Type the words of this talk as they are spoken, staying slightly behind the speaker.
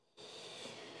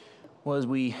Well, as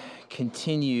we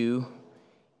continue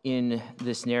in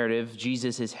this narrative,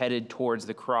 Jesus is headed towards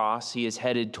the cross. He is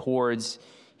headed towards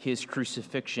his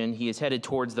crucifixion. He is headed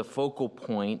towards the focal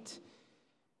point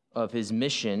of his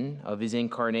mission, of his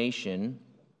incarnation.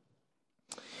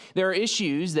 There are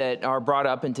issues that are brought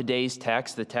up in today's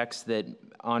text, the text that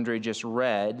Andre just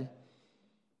read,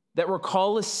 that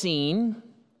recall a scene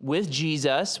with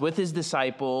Jesus, with his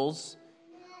disciples,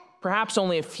 perhaps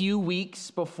only a few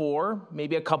weeks before,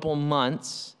 maybe a couple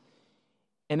months.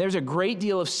 And there's a great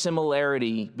deal of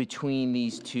similarity between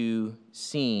these two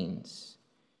scenes.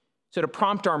 So to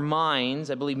prompt our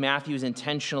minds, I believe Matthew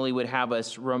intentionally would have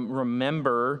us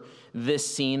remember this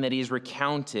scene that he's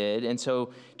recounted. And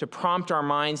so to prompt our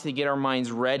minds, to get our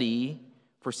minds ready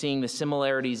for seeing the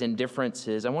similarities and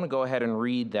differences, I want to go ahead and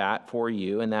read that for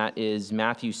you. And that is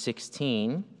Matthew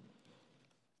 16.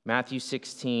 Matthew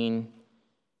 16,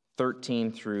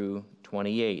 13 through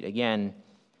 28. Again,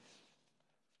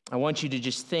 I want you to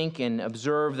just think and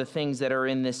observe the things that are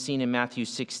in this scene in Matthew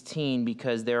 16,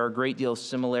 because there are a great deal of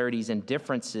similarities and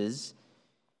differences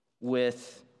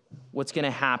with what's going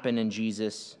to happen in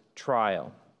Jesus'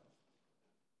 trial.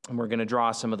 And we're going to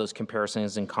draw some of those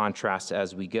comparisons and contrasts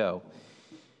as we go.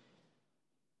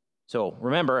 So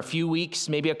remember, a few weeks,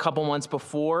 maybe a couple months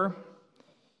before,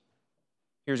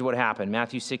 here's what happened.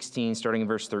 Matthew 16, starting in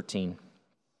verse 13.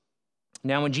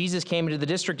 Now, when Jesus came into the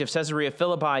district of Caesarea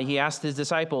Philippi, he asked his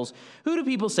disciples, "Who do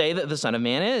people say that the Son of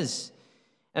Man is?"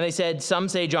 And they said, "Some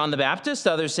say John the Baptist,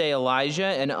 others say Elijah,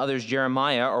 and others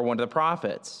Jeremiah or one of the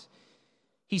prophets."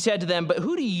 He said to them, "But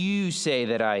who do you say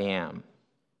that I am?"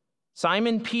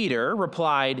 Simon Peter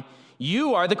replied,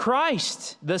 "You are the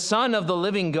Christ, the Son of the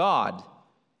living God."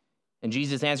 And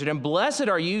Jesus answered him, "Blessed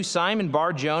are you, Simon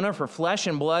Bar-Jonah, for flesh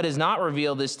and blood has not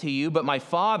revealed this to you, but my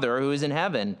Father who is in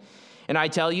heaven. And I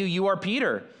tell you, you are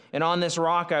Peter, and on this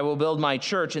rock I will build my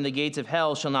church, and the gates of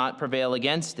hell shall not prevail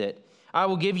against it. I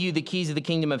will give you the keys of the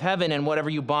kingdom of heaven, and whatever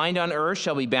you bind on earth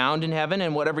shall be bound in heaven,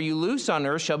 and whatever you loose on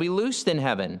earth shall be loosed in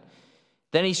heaven."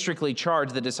 Then he strictly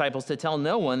charged the disciples to tell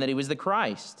no one that he was the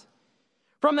Christ.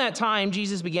 From that time,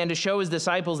 Jesus began to show his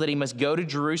disciples that he must go to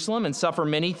Jerusalem and suffer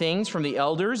many things from the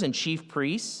elders and chief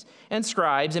priests and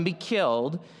scribes and be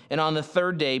killed, and on the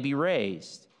third day be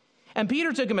raised. And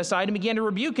Peter took him aside and began to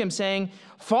rebuke him, saying,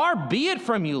 "Far be it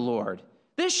from you, Lord.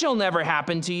 This shall never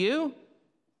happen to you."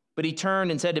 But he turned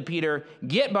and said to Peter,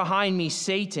 "Get behind me,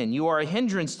 Satan. You are a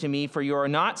hindrance to me, for you are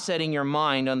not setting your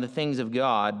mind on the things of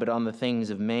God, but on the things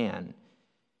of man."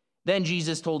 Then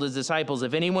Jesus told his disciples,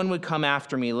 "If anyone would come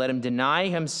after me, let him deny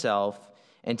himself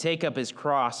and take up his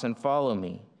cross and follow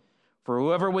me. For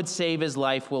whoever would save his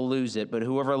life will lose it, but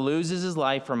whoever loses his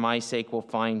life for my sake will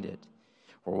find it.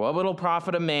 For what will it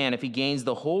profit a man if he gains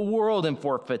the whole world and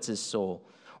forfeits his soul?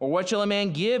 Or what shall a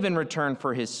man give in return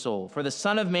for his soul? For the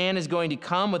Son of Man is going to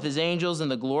come with his angels in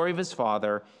the glory of his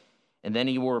Father, and then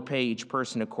he will repay each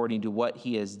person according to what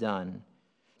he has done.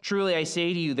 Truly I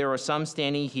say to you, there are some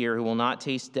standing here who will not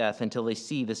taste death until they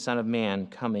see the Son of Man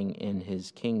coming in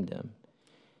his kingdom."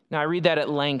 Now I read that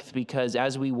at length because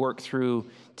as we work through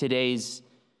today's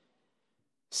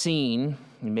scene,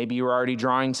 and maybe you're already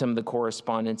drawing some of the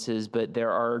correspondences, but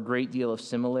there are a great deal of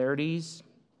similarities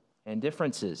and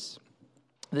differences.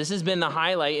 This has been the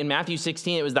highlight in Matthew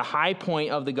 16. It was the high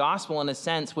point of the gospel in a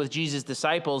sense with Jesus'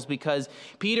 disciples because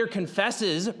Peter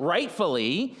confesses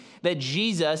rightfully that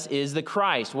Jesus is the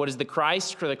Christ. What is the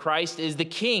Christ? For the Christ is the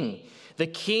King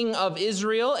of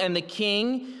Israel, and the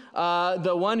King,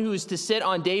 the one who is to sit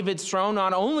on David's throne,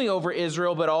 not only over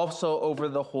Israel, but also over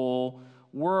the whole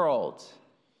world.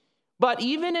 But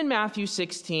even in Matthew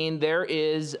 16, there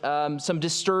is some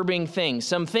disturbing things,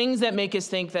 some things that make us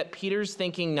think that Peter's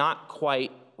thinking not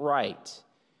quite right.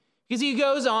 Because he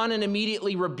goes on and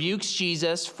immediately rebukes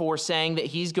Jesus for saying that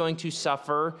he's going to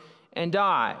suffer and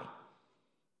die.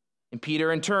 And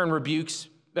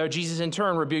Jesus in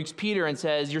turn rebukes Peter and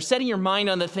says, "You're setting your mind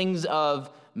on the things of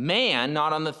man,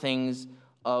 not on the things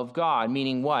of God."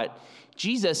 Meaning what?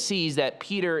 Jesus sees that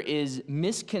Peter is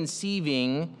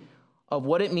misconceiving of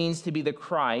what it means to be the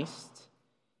Christ,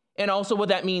 and also what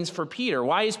that means for Peter.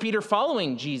 Why is Peter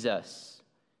following Jesus?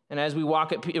 And as we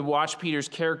watch Peter's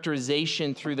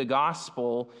characterization through the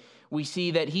gospel, we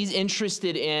see that he's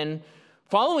interested in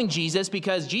following Jesus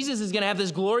because Jesus is going to have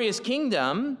this glorious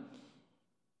kingdom,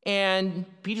 and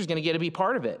Peter's going to get to be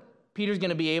part of it. Peter's going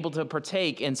to be able to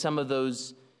partake in some of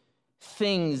those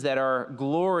things that are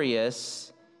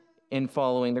glorious in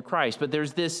following the Christ. But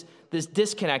there's this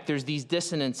disconnect, there's these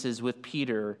dissonances with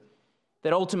Peter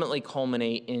that ultimately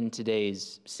culminate in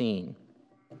today's scene.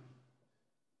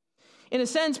 In a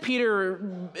sense,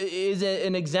 Peter is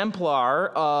an exemplar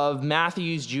of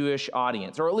Matthew's Jewish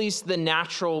audience, or at least the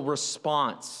natural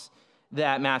response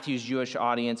that Matthew's Jewish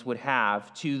audience would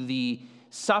have to the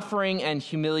suffering and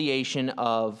humiliation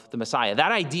of the Messiah.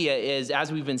 That idea is,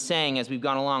 as we've been saying as we've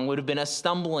gone along, would have been a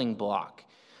stumbling block,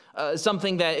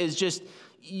 something that is just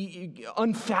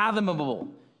unfathomable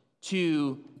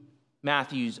to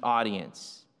Matthew's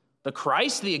audience. The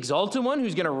Christ, the exalted one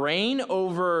who's going to reign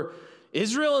over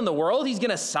Israel and the world, he's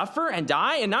going to suffer and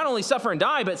die, and not only suffer and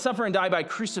die, but suffer and die by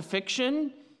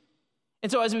crucifixion.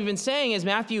 And so as we've been saying, as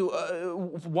Matthew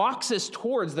walks us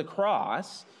towards the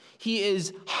cross, he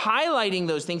is highlighting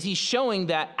those things. He's showing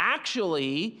that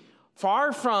actually,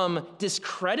 far from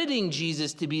discrediting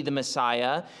Jesus to be the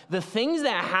Messiah, the things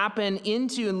that happen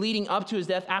into and leading up to his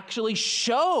death actually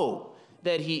show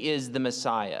that he is the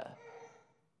Messiah.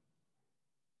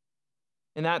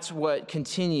 And that's what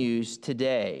continues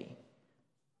today,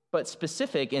 but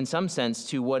specific in some sense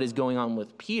to what is going on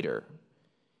with Peter.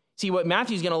 See, what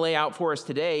Matthew's going to lay out for us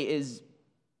today is,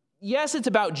 yes, it's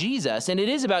about Jesus, and it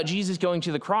is about Jesus going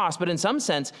to the cross, but in some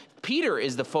sense, Peter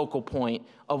is the focal point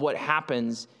of what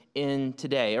happens in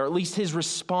today, or at least his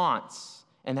response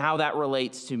and how that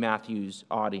relates to Matthew's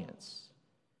audience.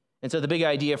 And so the big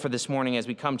idea for this morning as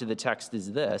we come to the text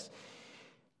is this: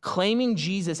 claiming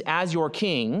Jesus as your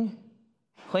king,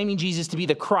 claiming Jesus to be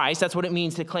the Christ, that's what it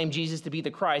means to claim Jesus to be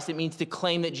the Christ. It means to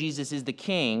claim that Jesus is the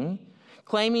king.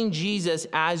 Claiming Jesus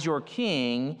as your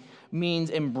king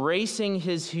means embracing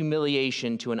his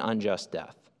humiliation to an unjust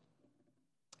death.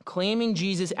 Claiming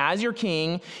Jesus as your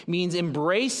king means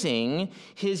embracing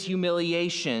his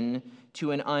humiliation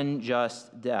to an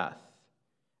unjust death.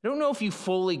 I don't know if you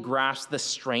fully grasp the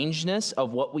strangeness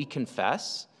of what we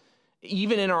confess,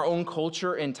 even in our own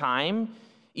culture and time,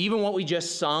 even what we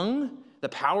just sung, the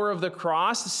power of the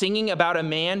cross, singing about a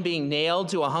man being nailed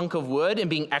to a hunk of wood and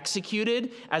being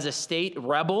executed as a state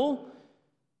rebel,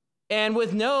 and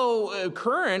with no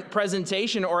current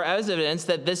presentation or evidence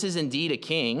that this is indeed a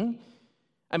king.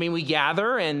 I mean, we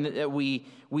gather and we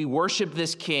worship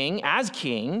this king as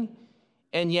king,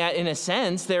 and yet, in a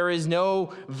sense, there is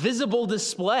no visible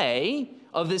display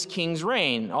of this king's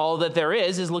reign. All that there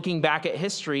is looking back at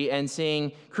history and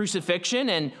seeing crucifixion,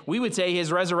 and we would say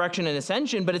his resurrection and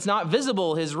ascension, but it's not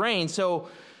visible, his reign. So,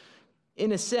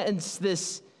 in a sense,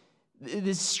 this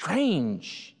is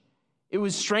strange. It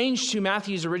was strange to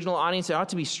Matthew's original audience. It ought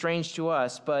to be strange to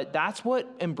us, but that's what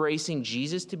embracing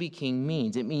Jesus to be king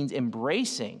means. It means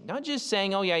embracing, not just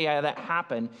saying, oh, yeah, that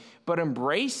happened, but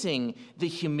embracing the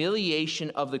humiliation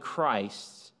of the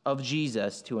Christ, of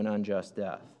Jesus, to an unjust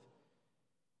death.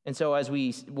 And so as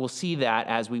we'll see that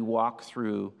as we walk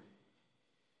through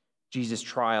Jesus'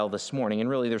 trial this morning. And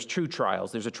really, there's two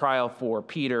trials. There's a trial for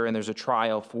Peter, and there's a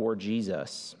trial for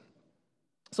Jesus.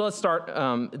 So let's start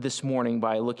this morning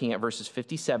by looking at verses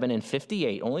 57 and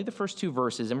 58, only the first two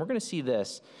verses, and we're going to see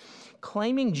this.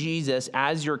 Claiming Jesus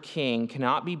as your king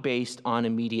cannot be based on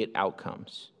immediate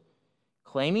outcomes.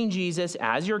 Claiming Jesus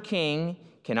as your king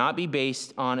cannot be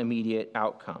based on immediate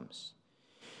outcomes.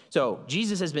 So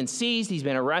Jesus has been seized. He's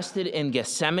been arrested in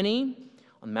Gethsemane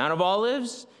on the Mount of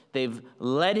Olives. They've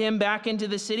led him back into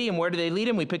the city. And where do they lead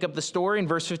him? We pick up the story in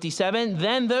verse 57.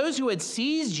 Then those who had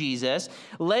seized Jesus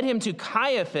led him to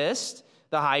Caiaphas,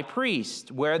 the high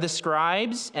priest, where the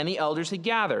scribes and the elders had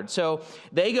gathered. So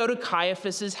they go to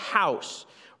Caiaphas's house,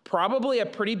 probably a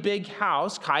pretty big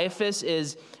house. Caiaphas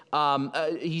is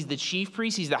he's the chief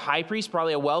priest. He's the high priest,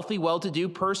 probably a wealthy, well-to-do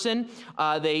person.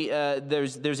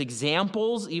 There's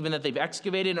examples, even that they've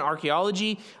excavated in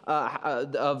archaeology,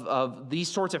 of these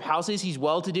sorts of houses. He's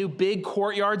well-to-do, big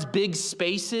courtyards, big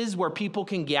spaces where people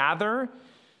can gather.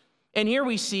 And here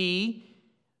we see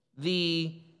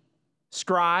the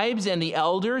scribes and the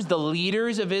elders, the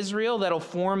leaders of Israel that'll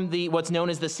form what's known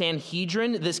as the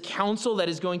Sanhedrin, this council that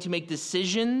is going to make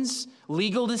decisions,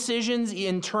 legal decisions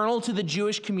internal to the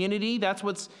Jewish community. That's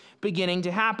what's beginning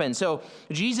to happen. So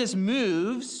Jesus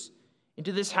moves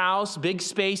into this house, big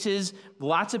spaces,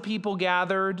 lots of people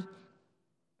gathered.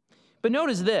 But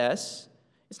notice this,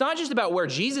 it's not just about where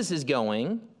Jesus is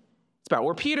going, it's about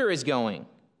where Peter is going.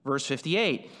 Verse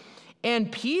 58,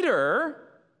 and Peter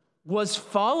was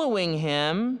following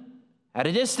him at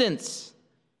a distance,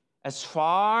 as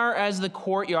far as the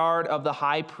courtyard of the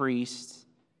high priest.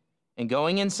 And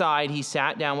going inside, he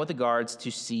sat down with the guards to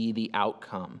see the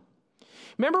outcome.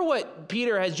 Remember what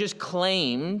Peter has just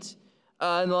claimed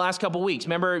in the last couple weeks.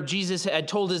 Remember, Jesus had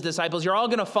told his disciples, you're all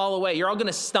going to fall away. You're all going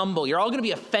to stumble. You're all going to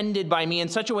be offended by me in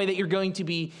such a way that you're going to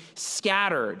be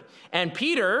scattered. And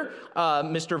Peter,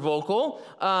 Mr. Vocal,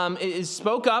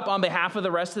 spoke up on behalf of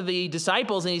the rest of the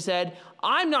disciples, and he said,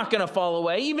 I'm not going to fall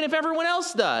away, even if everyone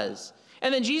else does.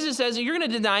 And then Jesus says, you're going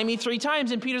to deny me 3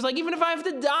 times. And Peter's like, even if I have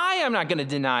to die, I'm not going to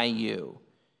deny you.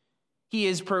 He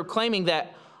is proclaiming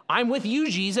that I'm with you,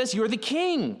 Jesus. You're the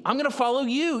king. I'm going to follow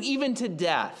you, even to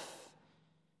death.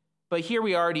 But here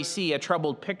we already see a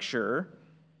troubled picture.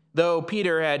 Though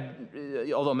Peter had,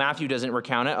 although Matthew doesn't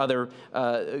recount it, other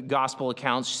gospel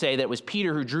accounts say that it was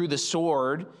Peter who drew the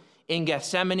sword in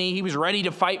Gethsemane. He was ready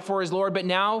to fight for his Lord, but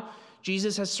now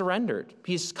Jesus has surrendered.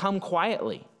 He's come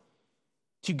quietly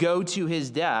to go to his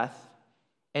death.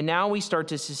 And now we start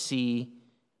to see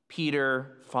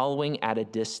Peter following at a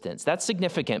distance. That's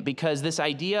significant because this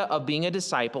idea of being a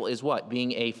disciple is what?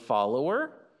 Being a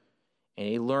follower and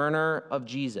a learner of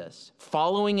Jesus.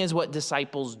 Following is what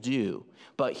disciples do.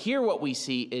 But here what we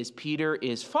see is Peter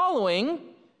is following,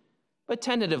 but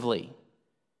tentatively,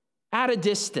 at a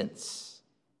distance.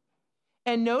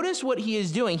 And notice what he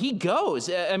is doing. He goes.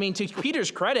 I mean, to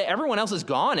Peter's credit, everyone else is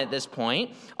gone at this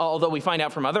point, although we find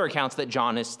out from other accounts that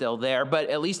John is still there. But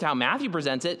at least how Matthew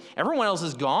presents it, everyone else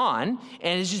is gone,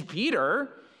 and it's just Peter,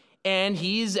 and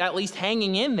he's at least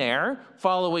hanging in there,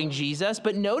 following Jesus.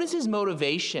 But notice his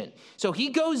motivation. So he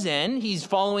goes in, he's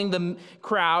following the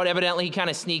crowd. Evidently, he kind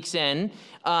of sneaks in,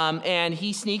 and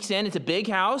he sneaks in. It's a big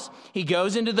house. He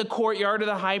goes into the courtyard of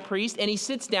the high priest, and he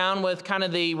sits down with kind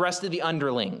of the rest of the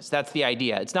underlings. That's the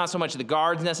idea. It's not so much the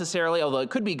guards necessarily, although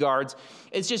it could be guards.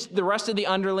 It's just the rest of the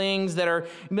underlings that are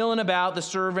milling about, the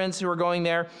servants who are going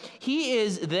there. He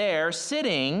is there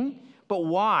sitting. But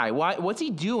why? What's he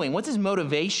doing? What's his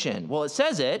motivation? Well, it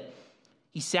says it.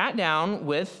 He sat down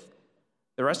with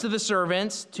the rest of the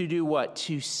servants to do what?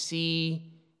 To see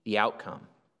the outcome.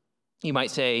 You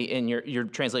might say, in your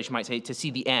translation might say, to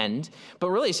see the end.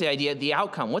 But really it's the idea, the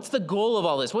outcome. What's the goal of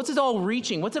all this? What's it all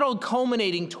reaching? What's it all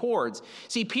culminating towards?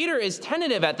 See, Peter is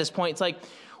tentative at this point. It's like,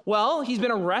 well, he's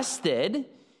been arrested.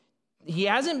 He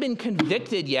hasn't been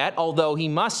convicted yet, although he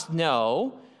must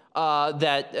know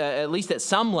that at least at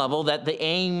some level, that the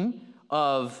aim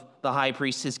of the high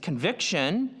priest is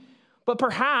conviction, but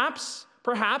perhaps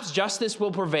justice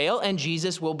will prevail and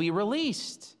Jesus will be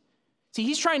released. See,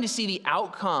 he's trying to see the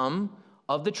outcome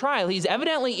of the trial. He's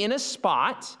evidently in a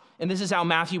spot, and this is how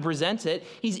Matthew presents it,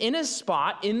 he's in a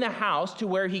spot in the house to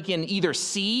where he can either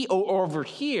see or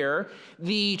overhear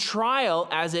the trial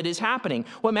as it is happening.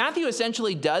 What Matthew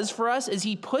essentially does for us is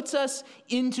he puts us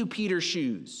into Peter's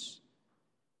shoes.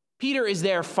 Peter is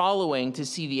there following to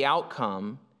see the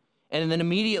outcome. And then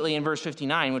immediately in verse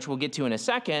 59, which we'll get to in a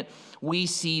second, we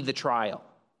see the trial,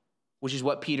 which is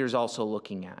what Peter's also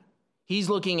looking at. He's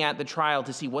looking at the trial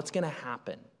to see what's going to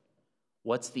happen.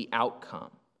 What's the outcome?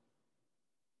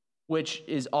 Which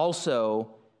is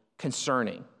also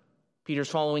concerning. Peter's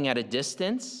following at a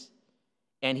distance,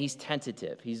 and he's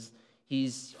tentative.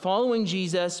 He's following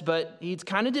Jesus, but he's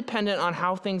kind of dependent on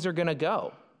how things are going to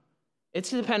go. It's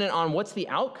dependent on what's the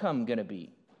outcome going to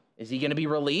be. Is he going to be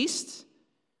released?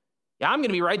 Yeah, I'm going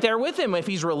to be right there with him. If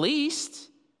he's released,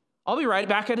 I'll be right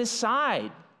back at his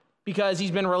side. Because he's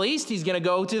been released, he's going to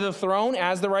go to the throne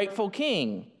as the rightful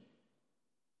king.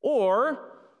 Or,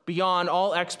 beyond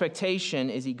all expectation,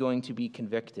 is he going to be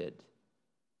convicted?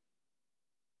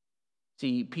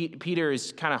 See, Peter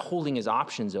is kind of holding his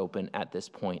options open at this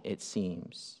point, it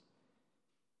seems.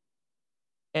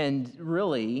 And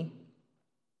really,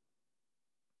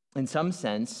 in some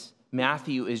sense,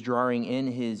 Matthew is drawing in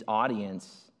his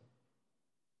audience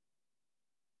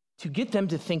to get them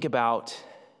to think about,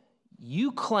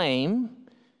 you claim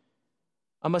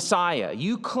a Messiah.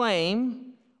 You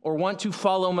claim or want to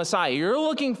follow Messiah. You're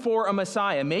looking for a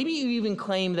Messiah. Maybe you even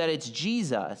claim that it's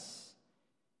Jesus.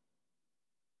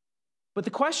 But the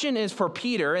question is for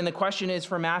Peter, and the question is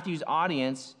for Matthew's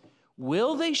audience,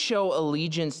 will they show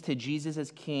allegiance to Jesus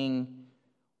as king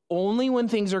only when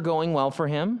things are going well for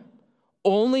him?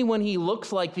 Only when he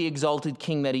looks like the exalted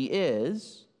king that he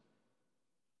is?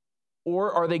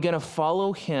 Or are they going to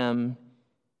follow him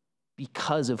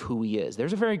because of who he is?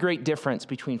 There's a very great difference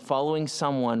between following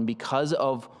someone because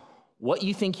of what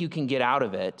you think you can get out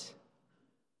of it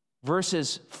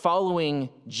versus following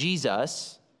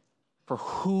Jesus for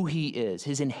who he is,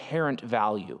 his inherent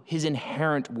value, his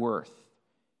inherent worth.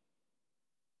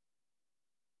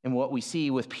 And what we see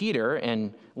with Peter,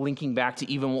 and linking back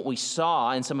to even what we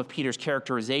saw in some of Peter's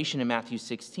characterization in Matthew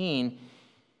 16,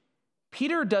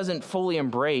 Peter doesn't fully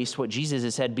embrace what Jesus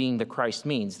has said being the Christ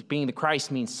means. Being the Christ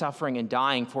means suffering and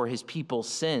dying for his people's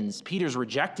sins. Peter's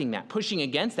rejecting that, pushing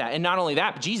against that. And not only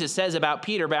that, but Jesus says about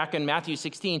Peter back in Matthew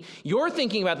 16, you're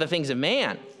thinking about the things of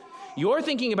man. You're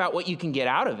thinking about what you can get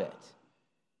out of it.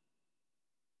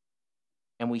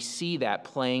 And we see that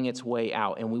playing its way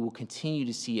out, and we will continue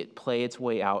to see it play its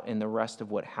way out in the rest of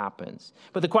what happens.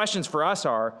 But the questions for us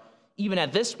are, even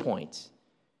at this point,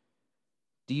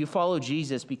 do you follow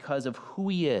Jesus because of who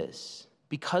he is,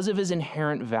 because of his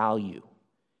inherent value,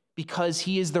 because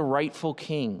he is the rightful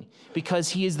king, because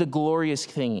he is the glorious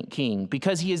king,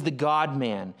 because he is the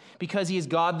God-man, because he is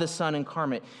God the Son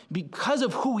incarnate, because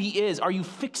of who he is? Are you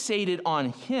fixated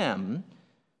on him?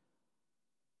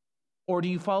 Or do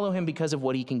you follow him because of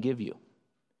what he can give you?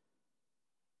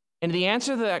 And the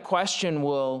answer to that question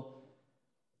will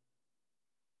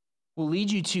lead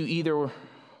you to either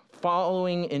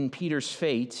following in Peter's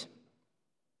fate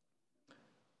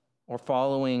or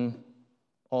following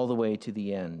all the way to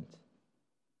the end.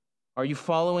 Are you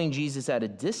following Jesus at a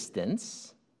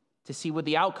distance to see what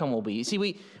the outcome will be? You see,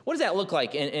 what does that look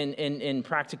like in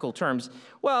practical terms?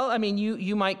 Well, I mean,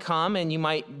 you might come and you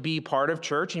might be part of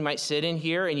church, and you might sit in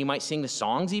here and you might sing the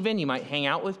songs even, you might hang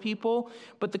out with people,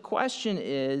 but the question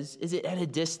is it at a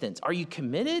distance? Are you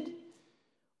committed?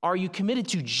 Are you committed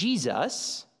to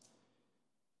Jesus?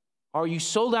 Are you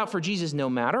sold out for Jesus no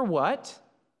matter what?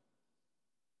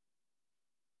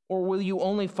 Or will you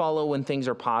only follow when things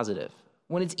are positive,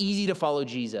 when it's easy to follow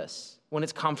Jesus, when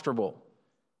it's comfortable,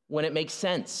 when it makes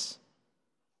sense?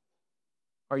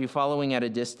 Are you following at a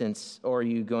distance, or are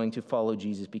you going to follow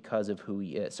Jesus because of who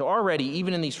he is? So already,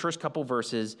 even in these first couple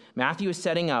verses, Matthew is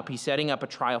setting up a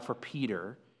trial for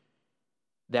Peter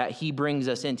that he brings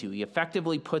us into. He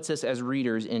effectively puts us as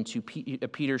readers into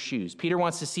Peter's shoes. Peter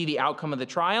wants to see the outcome of the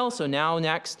trial, so now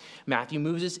next, Matthew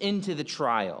moves us into the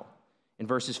trial in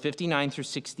verses 59 through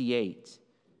 68.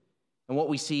 And what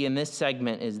we see in this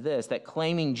segment is this, that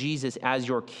claiming Jesus as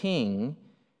your king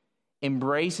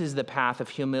embraces the path of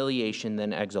humiliation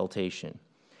then exaltation.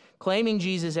 Claiming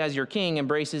Jesus as your king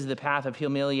embraces the path of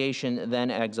humiliation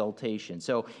then exaltation.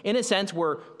 So in a sense,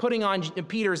 we're putting on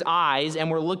Peter's eyes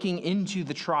and we're looking into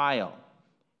the trial.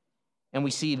 And we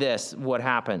see this, what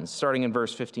happens, starting in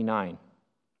verse 59.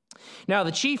 Now,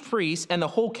 the chief priests and the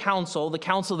whole council, the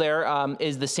council there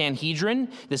is the Sanhedrin,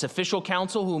 this official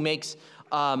council who makes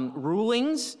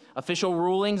official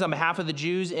rulings on behalf of the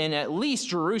Jews in at least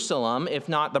Jerusalem, if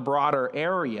not the broader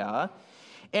area.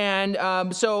 And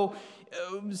so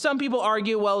some people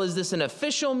argue, well, is this an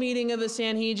official meeting of the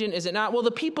Sanhedrin? Is it not? Well,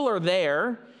 the people are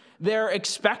there. They're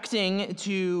expecting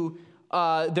to,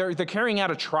 they're carrying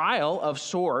out a trial of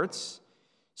sorts.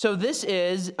 So this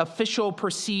is official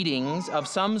proceedings of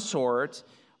some sort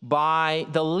by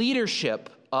the leadership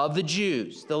of the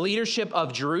Jews, the leadership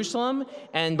of Jerusalem,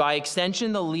 and by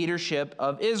extension, the leadership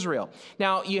of Israel.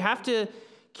 Now, you have to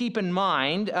keep in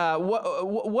mind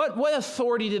what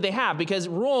authority did they have? Because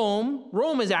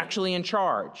Rome is actually in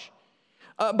charge.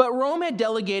 But Rome had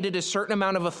delegated a certain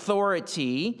amount of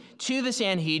authority to the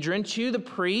Sanhedrin, to the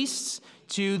priests,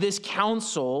 to this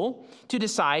council to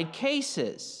decide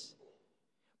cases.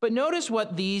 But notice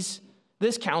what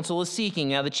this council is seeking.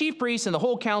 Now, the chief priests and the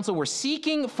whole council were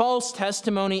seeking false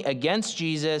testimony against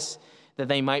Jesus that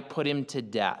they might put him to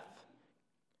death.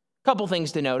 A couple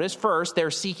things to notice. First, they're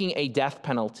seeking a death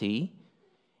penalty,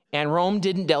 and Rome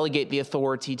didn't delegate the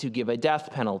authority to give a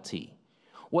death penalty.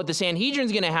 What the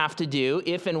Sanhedrin's going to have to do,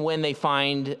 if and when they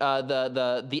find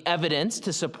the evidence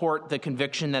to support the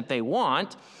conviction that they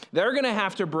want, they're going to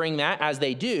have to bring that, as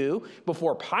they do,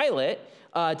 before Pilate,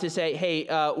 to say,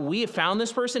 hey, we have found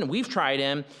this person, we've tried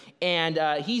him, and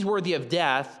he's worthy of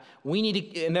death.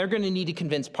 And they're going to need to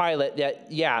convince Pilate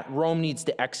that, yeah, Rome needs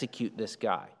to execute this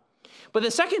guy. But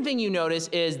the second thing you notice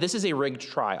is this is a rigged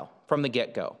trial from the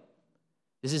get-go.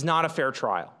 This is not a fair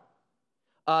trial.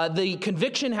 The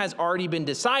conviction has already been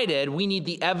decided. We need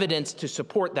the evidence to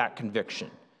support that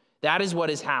conviction. That is what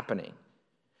is happening.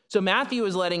 So Matthew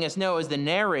is letting us know as the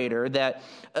narrator that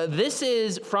this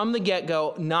is, from the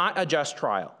get-go, not a just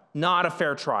trial, not a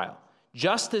fair trial.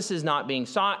 Justice is not being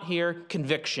sought here.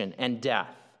 Conviction and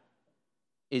death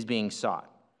is being sought.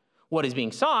 What is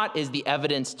being sought is the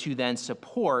evidence to then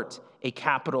support a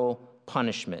capital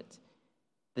punishment,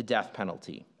 the death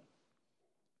penalty.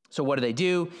 So what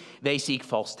do? They seek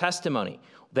false testimony.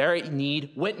 They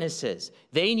need witnesses.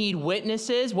 They need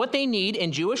witnesses. What they need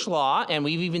in Jewish law, and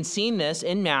we've even seen this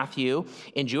in Matthew,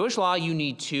 in Jewish law, you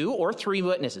need 2 or 3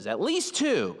 witnesses, at least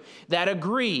 2, that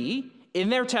agree in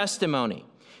their testimony.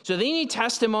 So they need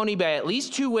testimony by at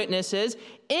least 2 witnesses,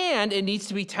 and it needs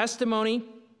to be testimony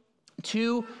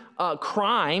to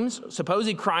crimes,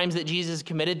 supposed crimes that Jesus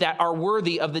committed that are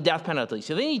worthy of the death penalty.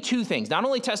 So they need 2 things, not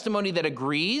only testimony that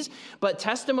agrees, but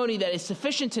testimony that is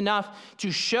sufficient enough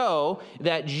to show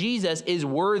that Jesus is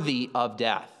worthy of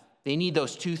death. They need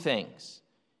those 2 things.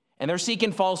 And they're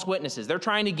seeking false witnesses. They're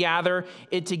trying to gather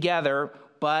it together,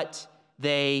 but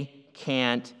they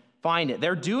can't find it.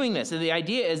 They're doing this. And the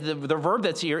idea is the verb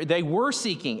that's here, they were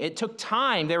seeking. It took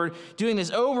time. They were doing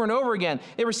this over and over again.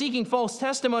 They were seeking false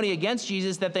testimony against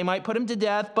Jesus that they might put him to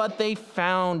death, but they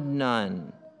found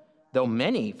none, though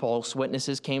many false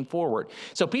witnesses came forward.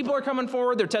 So people are coming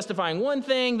forward. They're testifying one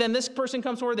thing. Then this person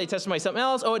comes forward. They testify something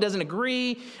else. Oh, it doesn't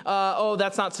agree. Oh,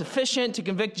 that's not sufficient to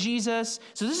convict Jesus.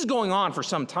 So this is going on for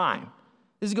some time.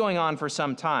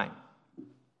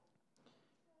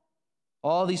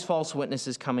 All these false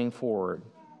witnesses coming forward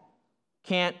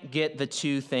can't get the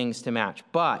two things to match.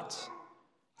 But,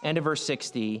 end of verse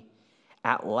 60,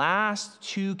 at last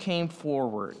two came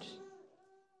forward.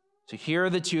 So here are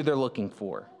the two they're looking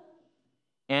for.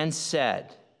 And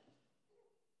said,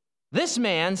 this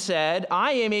man said,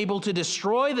 I am able to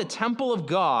destroy the temple of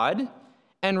God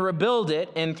and rebuild it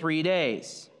in 3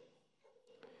 days.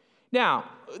 Now,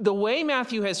 the way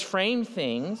Matthew has framed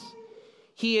things,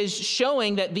 he is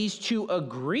showing that these two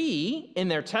agree in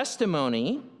their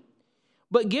testimony,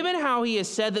 but given how he has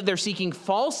said that they're seeking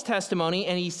false testimony,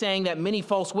 and he's saying that many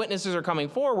false witnesses are coming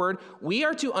forward, we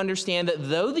are to understand that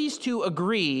though these two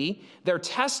agree, their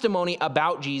testimony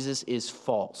about Jesus is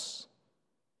false.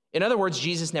 In other words,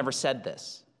 Jesus never said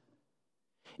this.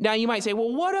 Now you might say,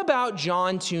 well, what about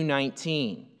John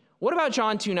 2:19? What about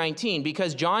John 2:19?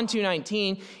 Because John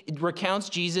 2:19 recounts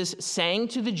Jesus saying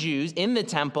to the Jews in the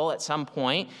temple at some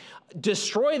point,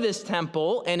 destroy this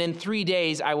temple, and in 3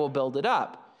 days I will build it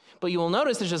up. But you will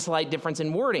notice there's a slight difference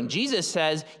in wording. Jesus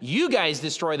says, you guys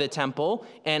destroy the temple,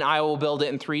 and I will build it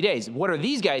in 3 days. What are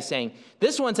these guys saying?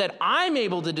 This one said, I'm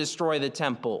able to destroy the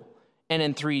temple, and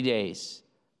in 3 days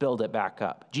build it back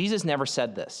up. Jesus never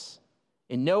said this.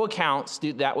 In no accounts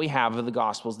that we have of the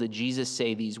Gospels did Jesus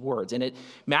say these words. And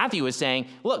Matthew is saying,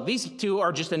 look, these two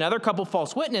are just another couple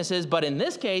false witnesses, but in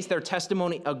this case, their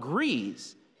testimony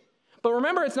agrees. But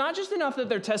remember, it's not just enough that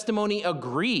their testimony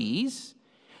agrees.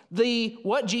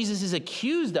 What Jesus is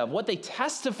accused of, what they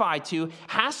testify to,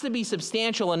 has to be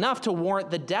substantial enough to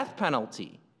warrant the death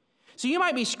penalty. So you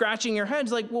might be scratching your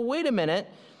heads like, well, wait a minute.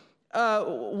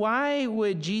 Why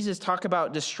would Jesus talk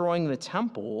about destroying the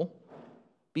temple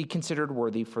be considered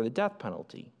worthy for the death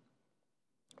penalty?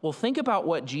 Well, think about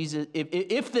what Jesus,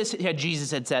 if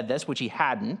Jesus had said this, which he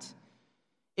hadn't,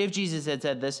 if Jesus had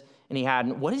said this and he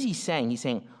hadn't, what is he saying? He's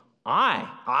saying,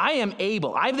 I am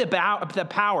able, I have the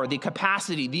power, the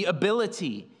capacity, the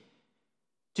ability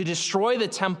to destroy the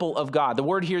temple of God. The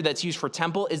word here that's used for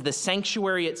temple is the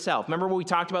sanctuary itself. Remember what we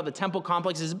talked about? The temple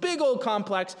complex is a big old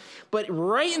complex, but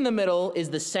right in the middle is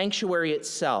the sanctuary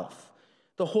itself,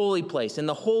 the holy place and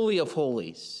the holy of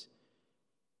holies.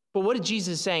 But what is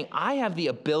Jesus saying? I have the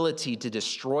ability to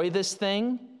destroy this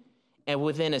thing and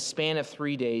within a span of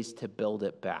 3 days to build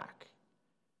it back.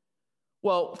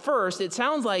 Well, first, it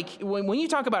sounds like when you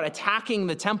talk about attacking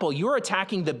the temple, you're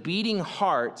attacking the beating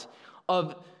heart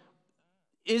of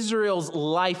Israel's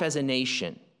life as a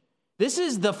nation. This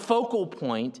is the focal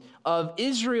point of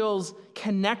Israel's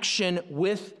connection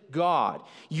with God.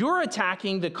 You're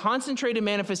attacking the concentrated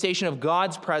manifestation of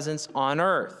God's presence on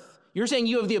earth. You're saying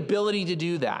you have the ability to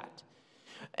do that.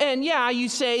 And yeah, you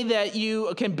say that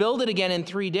you can build it again in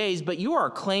 3 days, but you are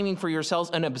claiming for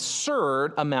yourselves an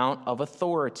absurd amount of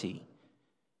authority,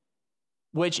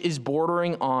 which is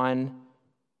bordering on,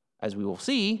 as we will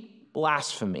see,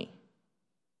 blasphemy.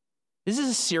 This is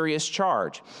a serious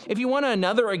charge. If you want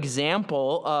another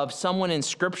example of someone in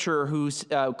Scripture who's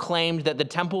claimed that the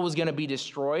temple was going to be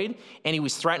destroyed and he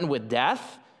was threatened with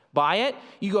death by it,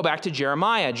 you go back to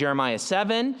Jeremiah. Jeremiah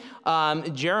 7,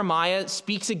 Jeremiah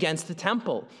speaks against the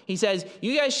temple. He says,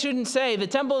 you guys shouldn't say, the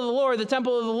temple of the Lord, the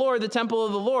temple of the Lord, the temple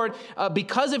of the Lord.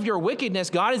 Because of your wickedness,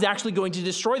 God is actually going to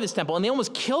destroy this temple. And they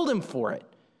almost killed him for it.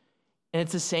 And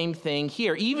it's the same thing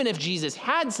here. Even if Jesus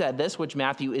had said this, which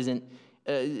Matthew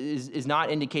is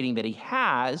not indicating that he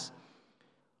has,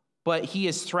 but he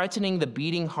is threatening the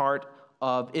beating heart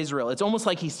of Israel. It's almost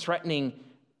like he's threatening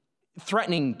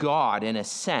God in a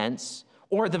sense,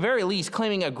 or at the very least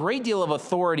claiming a great deal of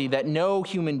authority that no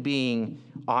human being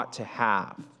ought to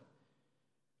have.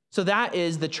 So that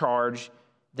is the charge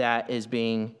that is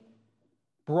being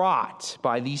brought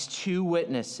by these two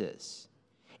witnesses.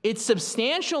 It's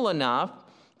substantial enough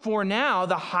for now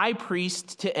the high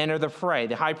priest to enter the fray.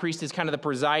 The high priest is kind of the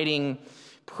presiding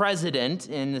president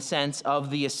in the sense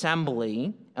of the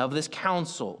assembly of this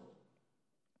council.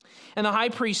 And the high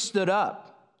priest stood up.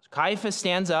 Caiaphas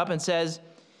stands up and says,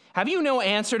 have you no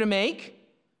answer to make?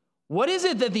 What is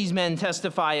it that these men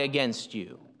testify against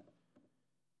you?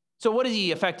 So what is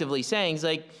he effectively saying? He's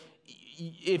like,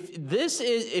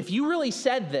 if you really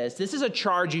said this is a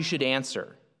charge you should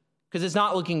answer because it's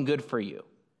not looking good for you.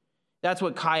 That's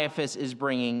what Caiaphas is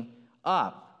bringing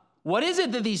up. What is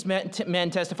it that these men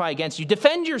testify against you?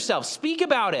 Defend yourself. Speak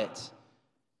about it.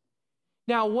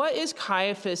 Now, what is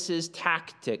Caiaphas's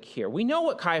tactic here? We know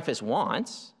what Caiaphas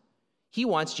wants. He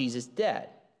wants Jesus dead.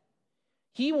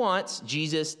 He wants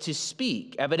Jesus to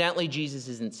speak. Evidently, Jesus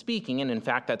isn't speaking, and in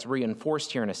fact, that's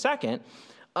reinforced here in a second.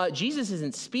 Jesus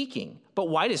isn't speaking. But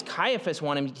why does Caiaphas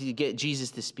want him to get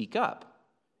Jesus to speak up?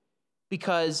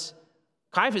 Because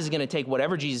Caiaphas is going to take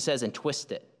whatever Jesus says and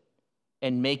twist it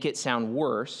and make it sound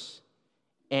worse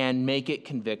and make it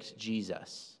convict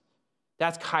Jesus.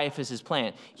 That's Caiaphas'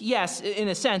 plan. Yes, in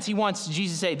a sense, he wants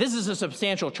Jesus to say, this is a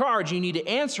substantial charge, you need to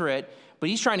answer it, but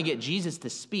he's trying to get Jesus to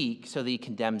speak so that he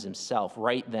condemns himself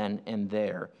right then and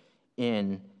there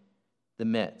in the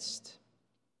midst.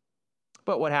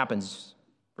 But what happens?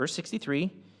 Verse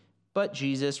 63, but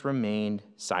Jesus remained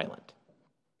silent.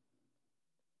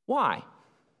 Why?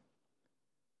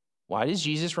 Why does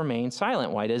Jesus remain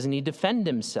silent? Why doesn't he defend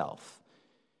himself?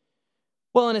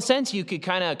 Well, in a sense, you could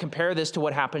kind of compare this to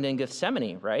what happened in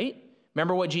Gethsemane, right?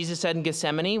 Remember what Jesus said in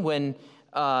Gethsemane when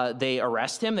they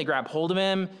arrest him, they grab hold of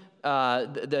him,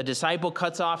 the disciple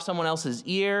cuts off someone else's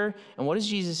ear, and what does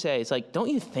Jesus say? It's like, don't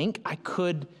you think I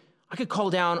could call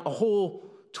down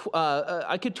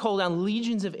I could call down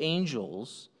legions of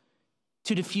angels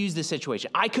to diffuse the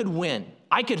situation. I could win.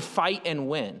 I could fight and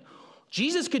win.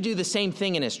 Jesus could do the same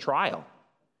thing in his trial.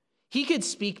 He could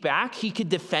speak back, he could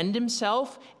defend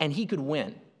himself, and he could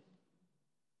win.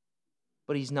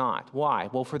 But he's not. Why?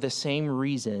 Well, for the same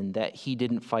reason that he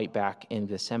didn't fight back in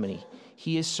Gethsemane.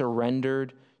 He is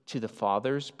surrendered to the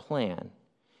Father's plan.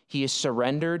 He is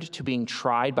surrendered to being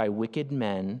tried by wicked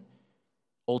men,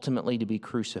 ultimately to be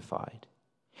crucified.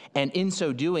 And in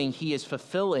so doing, he is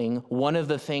fulfilling one of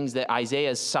the things that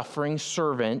Isaiah's suffering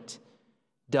servant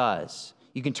does.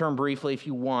 You can turn briefly, if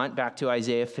you want, back to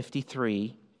Isaiah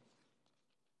 53.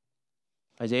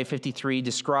 Isaiah 53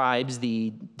 describes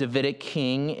the Davidic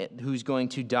king who's going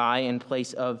to die in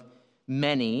place of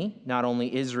many, not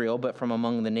only Israel, but from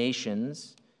among the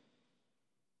nations.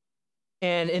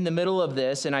 And in the middle of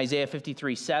this, in Isaiah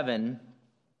 53:7,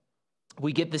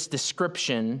 we get this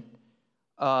description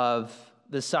of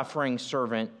the suffering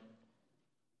servant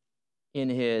in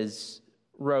his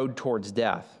road towards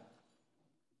death.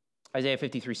 Isaiah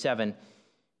 53:7,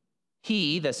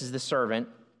 he, this is the servant,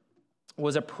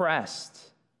 was oppressed,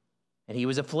 and he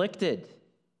was afflicted,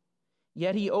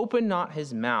 yet he opened not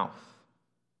his mouth.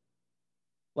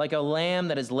 Like a lamb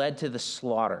that is led to the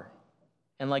slaughter,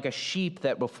 and like a sheep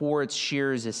that before its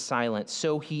shears is silent,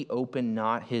 so he opened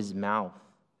not his mouth.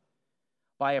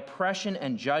 By oppression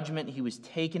and judgment he was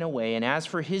taken away, and as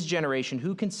for his generation,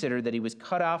 who considered that he was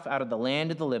cut off out of the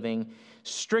land of the living,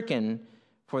 stricken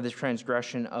for the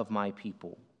transgression of my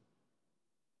people.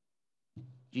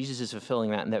 Jesus is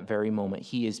fulfilling that in that very moment.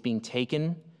 He is being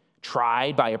taken,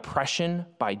 tried by oppression,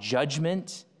 by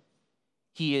judgment.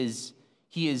 He is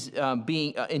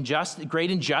being unjust. Great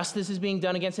injustice is being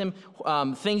done against him.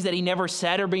 Things that he never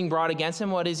said are being brought against him.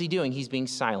 What is he doing? He's being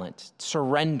silent,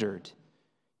 surrendered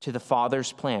to the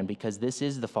Father's plan, because this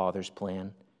is the Father's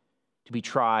plan, to be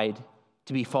tried,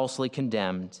 to be falsely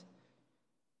condemned.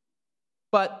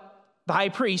 But the high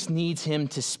priest needs him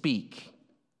to speak.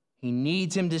 He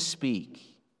needs him to speak.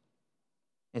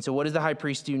 And so what does the high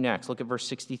priest do next? Look at verse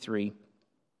 63.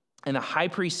 And the high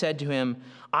priest said to him,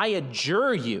 I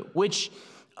adjure you,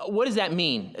 what does that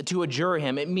mean, to adjure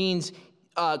him? It means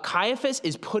Caiaphas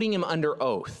is putting him under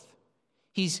oath.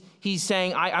 He's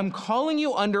saying, I'm calling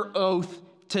you under oath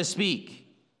to speak.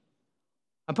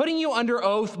 I'm putting you under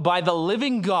oath by the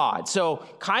living God. So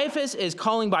Caiaphas is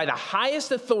calling by the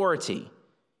highest authority.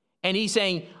 And he's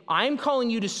saying, I'm calling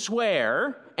you to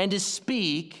swear and to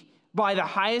speak by the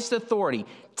highest authority.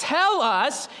 Tell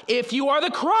us if you are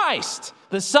the Christ,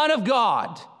 the Son of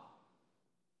God.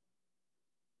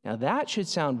 Now that should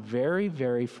sound very,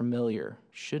 very familiar,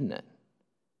 shouldn't it?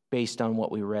 Based on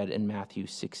what we read in Matthew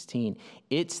 16.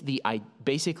 It's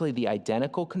basically the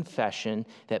identical confession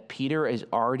that Peter has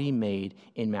already made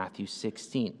in Matthew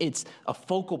 16. It's a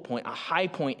focal point, a high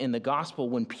point in the gospel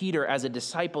when Peter, as a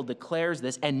disciple, declares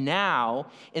this. And now,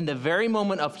 in the very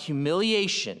moment of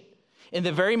humiliation, in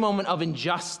the very moment of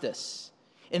injustice,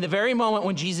 in the very moment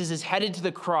when Jesus is headed to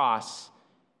the cross,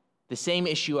 the same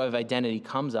issue of identity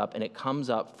comes up, and it comes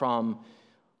up from,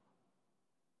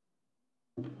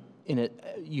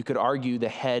 you could argue, the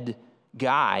head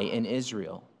guy in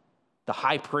Israel, the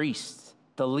high priest,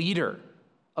 the leader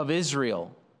of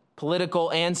Israel,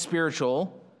 political and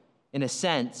spiritual, in a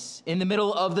sense, in the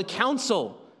middle of the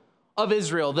council of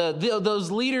Israel,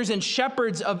 those leaders and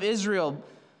shepherds of Israel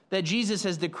that Jesus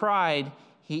has decried.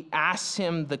 he asks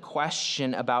him the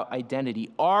question about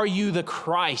identity. Are you the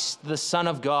Christ, the Son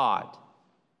of God?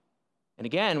 And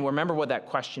again, remember what that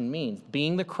question means.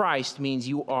 Being the Christ means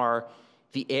you are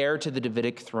the heir to the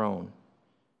Davidic throne,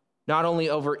 not only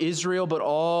over Israel, but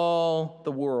all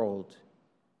the world.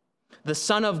 The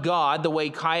Son of God, the way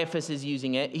Caiaphas is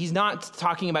using it, he's not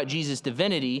talking about Jesus'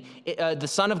 divinity. The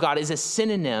Son of God is a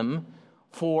synonym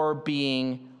for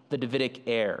being the Davidic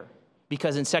heir.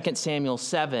 Because in 2 Samuel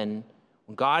 7,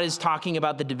 when God is talking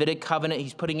about the Davidic covenant,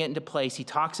 he's putting it into place, he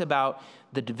talks about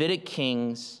the Davidic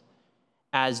kings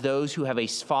as those who have a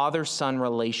father-son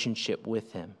relationship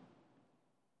with him.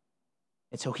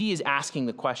 And so he is asking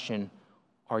the question,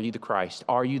 are you the Christ?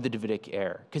 Are you the Davidic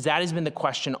heir? Because that has been the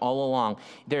question all along.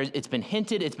 It's been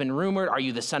hinted, it's been rumored. Are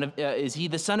you the son of? Is he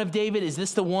the son of David? Is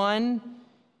this the one?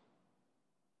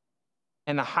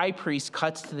 And the high priest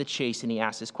cuts to the chase and he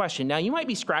asks this question. Now you might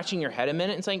be scratching your head a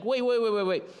minute and saying,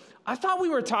 wait. I thought we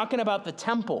were talking about the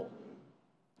temple.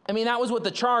 I mean, that was what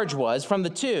the charge was from the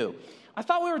two. I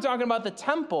thought we were talking about the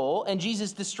temple and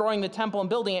Jesus destroying the temple and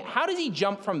building it. How does he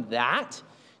jump from that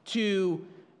to,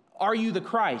 are you the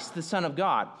Christ, the Son of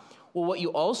God? Well, what you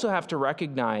also have to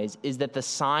recognize is that the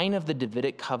sign of the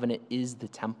Davidic covenant is the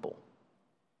temple.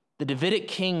 The Davidic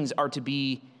kings are to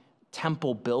be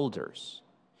temple builders.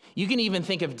 You can even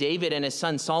think of David and his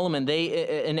son Solomon.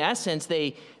 In essence,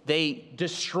 they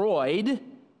destroyed,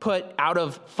 put out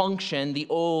of function the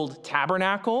old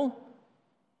tabernacle,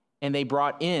 and they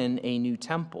brought in a new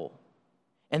temple.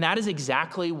 And that is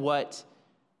exactly what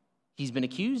he's been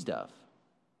accused of.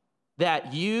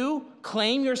 That you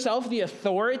claim yourself the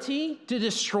authority to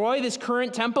destroy this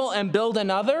current temple and build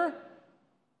another?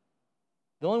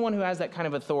 The only one who has that kind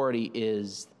of authority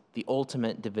is the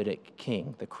ultimate Davidic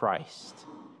king, the Christ.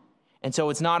 And so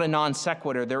it's not a non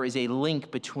sequitur. There is a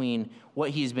link between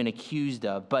what he's been accused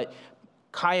of. But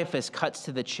Caiaphas cuts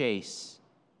to the chase.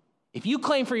 If you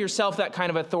claim for yourself that kind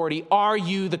of authority, are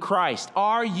you the Christ?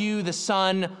 Are you the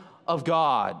Son of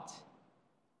God?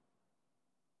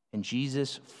 And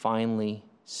Jesus finally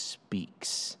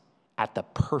speaks at the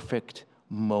perfect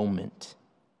moment.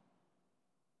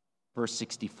 Verse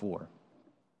 64.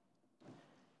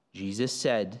 Jesus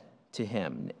said to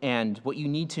him, and what you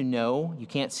need to know, you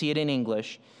can't see it in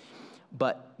English,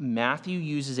 but Matthew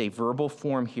uses a verbal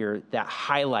form here that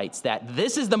highlights that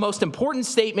this is the most important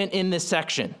statement in this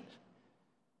section.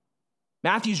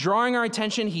 Matthew's drawing our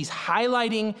attention. He's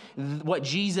highlighting what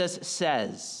Jesus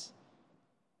says.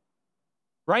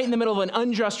 Right in the middle of an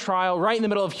unjust trial, right in the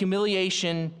middle of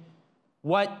humiliation,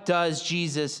 what does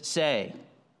Jesus say?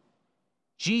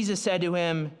 Jesus said to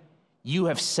him, "You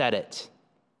have said it."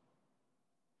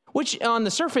 Which on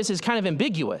the surface is kind of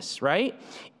ambiguous, right?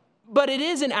 But it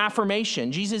is an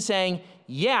affirmation. Jesus is saying,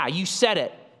 yeah, you said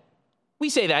it. We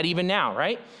say that even now,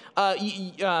 right?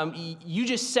 You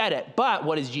just said it. But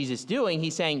what is Jesus doing?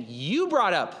 He's saying, you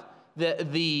brought up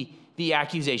the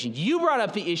accusation. You brought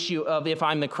up the issue of if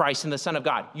I'm the Christ and the Son of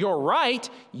God. You're right.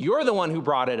 You're the one who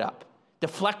brought it up.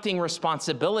 Deflecting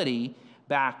responsibility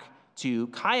back to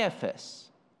Caiaphas.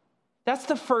 That's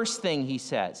the first thing he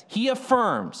says. He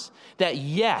affirms that,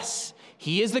 yes,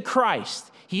 he is the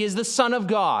Christ. He is the Son of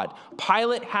God.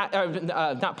 Caiaphas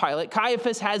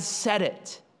has said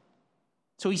it.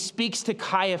 So he speaks to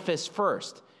Caiaphas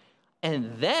first.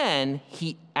 And then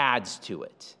he adds to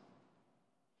it.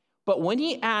 But when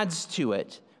he adds to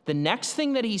it, the next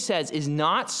thing that he says is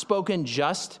not spoken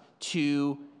just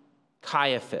to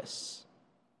Caiaphas.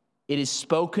 It is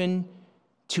spoken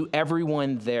to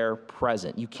everyone there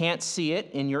present. You can't see it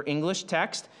in your English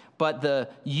text, but the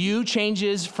you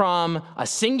changes from a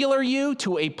singular you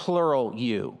to a plural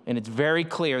you. And it's very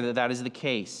clear that that is the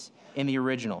case in the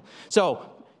original. So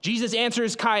Jesus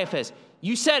answers Caiaphas,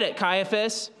 you said it,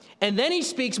 Caiaphas. And then he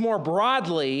speaks more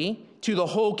broadly to the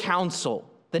whole council,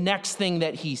 the next thing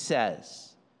that he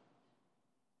says.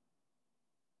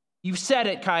 You've said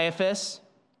it, Caiaphas,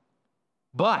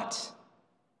 but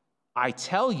I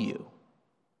tell you,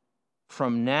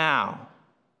 from now,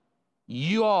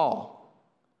 you all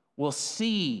will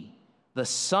see the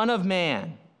Son of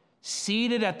Man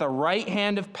seated at the right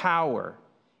hand of power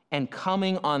and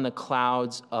coming on the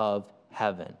clouds of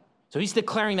heaven. So he's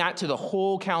declaring that to the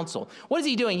whole council. What is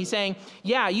he doing? He's saying,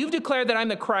 yeah, you've declared that I'm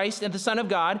the Christ and the Son of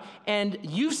God, and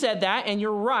you've said that, and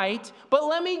you're right, but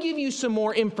let me give you some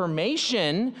more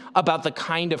information about the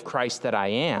kind of Christ that I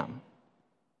am.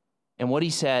 And what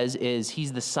he says is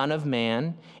he's the Son of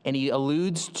Man, and he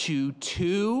alludes to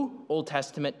two Old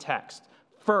Testament texts.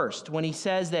 First, when he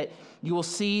says that you will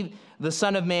see the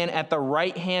Son of Man at the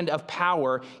right hand of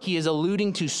power, he is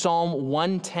alluding to Psalm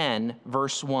 110,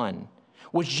 verse 1,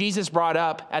 which Jesus brought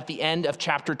up at the end of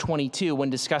chapter 22 when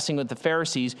discussing with the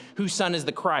Pharisees whose son is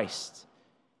the Christ.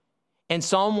 And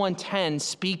Psalm 110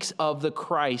 speaks of the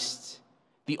Christ,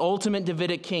 the ultimate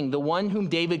Davidic king, the one whom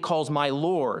David calls my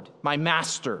Lord, my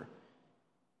master,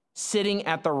 sitting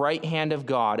at the right hand of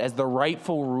God as the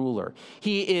rightful ruler.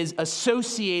 He is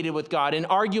associated with God, and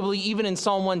arguably even in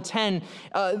Psalm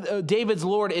 110, David's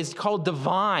Lord is called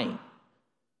divine.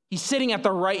 He's sitting at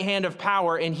the right hand of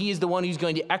power, and he is the one who's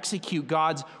going to execute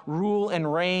God's rule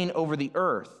and reign over the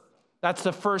earth. That's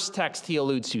the first text he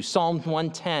alludes to, Psalm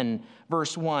 110,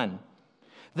 verse 1.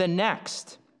 The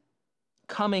next,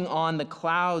 coming on the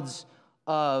clouds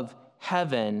of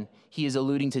heaven, he is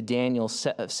alluding to Daniel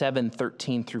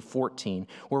 7:13 through 14,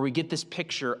 where we get this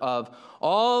picture of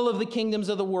all of the kingdoms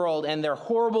of the world and their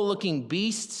horrible-looking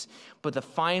beasts, but the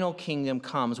final kingdom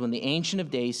comes when the Ancient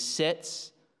of Days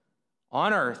sits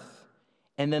on earth,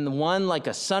 and then the one like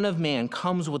a son of man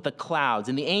comes with the clouds.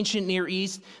 In the ancient Near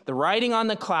East, the writing on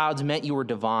the clouds meant you were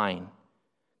divine,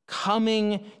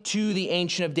 coming to the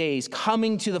Ancient of Days,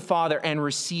 coming to the Father and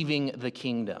receiving the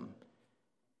kingdom.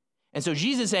 And so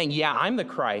Jesus is saying, yeah, I'm the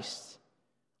Christ.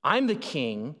 I'm the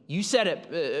king. You said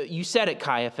it,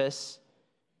 Caiaphas.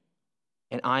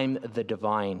 And I'm the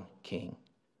divine king.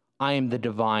 I am the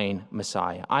divine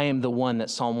Messiah. I am the one that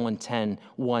Psalm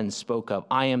 110:1 spoke of.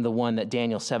 I am the one that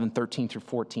Daniel 7:13 through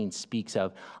 14 speaks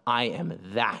of. I am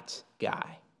that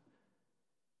guy.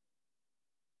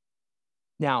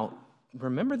 Now,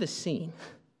 remember the scene.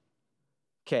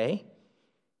 Okay?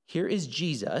 Here is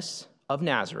Jesus of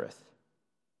Nazareth,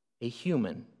 a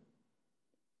human.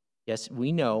 Yes,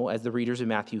 we know as the readers of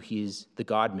Matthew, he is the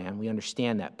God-man. We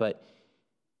understand that. But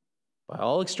by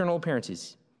all external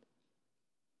appearances,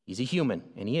 he's a human,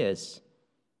 and he is.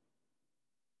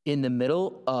 In the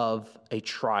middle of a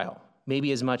trial,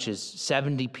 maybe as much as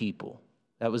 70 people.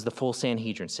 That was the full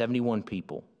Sanhedrin, 71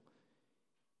 people.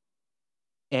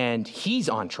 And he's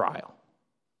on trial.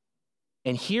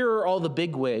 And here are all the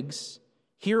bigwigs.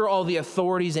 Here are all the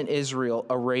authorities in Israel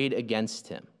arrayed against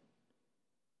him.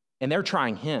 And they're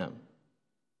trying him.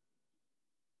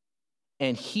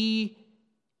 And he,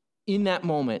 in that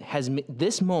moment,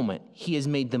 he has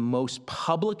made the most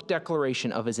public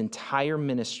declaration of his entire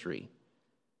ministry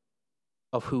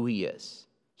of who he is.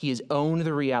 He has owned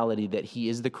the reality that he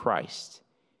is the Christ.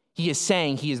 He is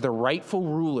saying he is the rightful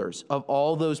rulers of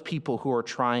all those people who are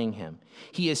trying him.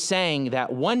 He is saying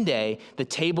that one day the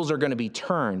tables are going to be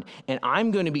turned and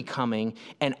I'm going to be coming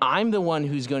and I'm the one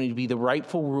who's going to be the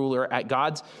rightful ruler at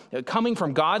coming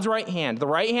from God's right hand, the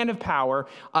right hand of power.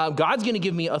 God's going to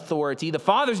give me authority. The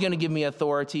Father's going to give me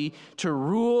authority to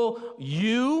rule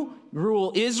you,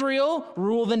 rule Israel,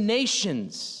 rule the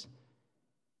nations.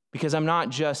 Because I'm not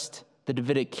just the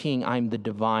Davidic king, I'm the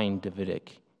divine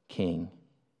Davidic king.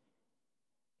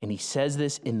 And he says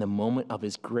this in the moment of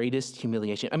his greatest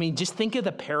humiliation. I mean, just think of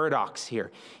the paradox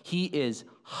here. He is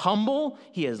humble.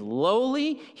 He is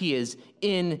lowly. He is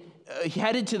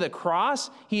headed to the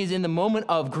cross. He is in the moment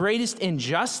of greatest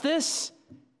injustice.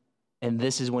 And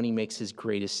this is when he makes his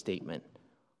greatest statement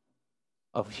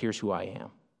of, here's who I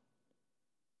am.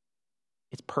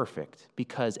 It's perfect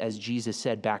because, as Jesus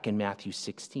said back in Matthew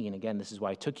 16, again, this is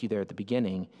why I took you there at the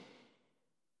beginning.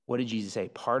 What did Jesus say?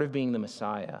 Part of being the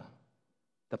Messiah,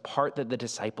 the part that the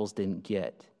disciples didn't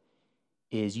get,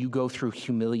 is you go through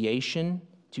humiliation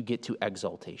to get to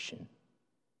exaltation.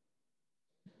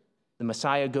 The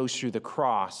Messiah goes through the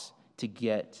cross to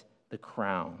get the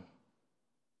crown.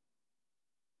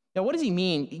 Now, what does he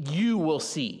mean, you will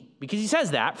see? Because he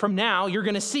says that, from now, you're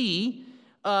going to see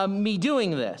me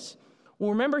doing this. Well,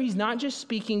 remember, he's not just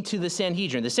speaking to the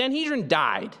Sanhedrin. The Sanhedrin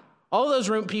died. All those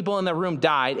people in the room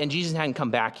died, and Jesus hadn't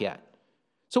come back yet.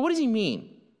 So what does he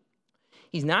mean?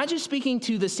 He's not just speaking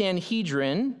to the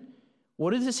Sanhedrin.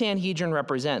 What does the Sanhedrin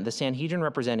represent? The Sanhedrin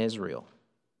represent Israel.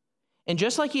 And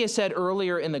just like he has said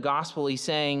earlier in the gospel, he's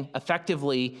saying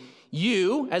effectively,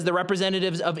 you, as the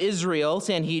representatives of Israel,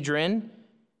 Sanhedrin,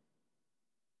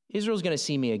 Israel's going to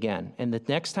see me again. And the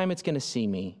next time it's going to see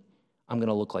me, I'm going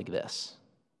to look like this.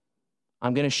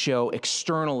 I'm going to show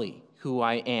externally who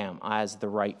I am as the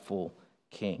rightful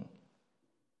king.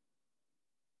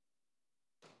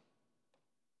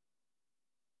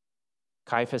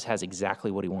 Caiaphas has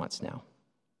exactly what he wants now,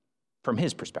 from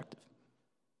his perspective.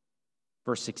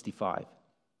 Verse 65.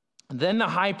 Then the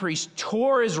high priest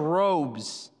tore his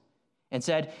robes and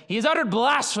said, he has uttered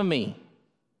blasphemy.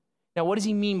 Now, what does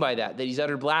he mean by that he's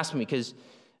uttered blasphemy? Because,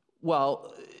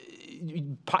 well,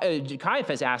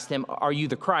 Caiaphas asked him, are you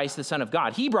the Christ, the Son of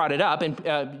God? He brought it up,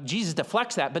 and Jesus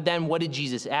deflects that, but then what did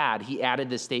Jesus add? He added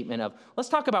this statement of, let's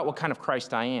talk about what kind of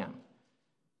Christ I am.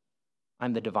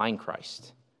 I'm the divine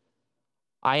Christ.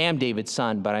 I am David's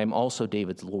son, but I am also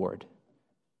David's Lord.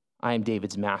 I am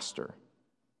David's master.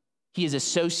 He has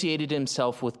associated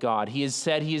himself with God. He has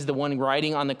said he is the one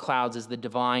riding on the clouds as the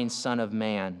divine Son of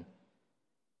Man.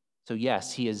 So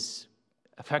yes, he has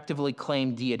effectively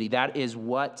claimed deity. That is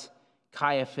what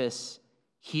Caiaphas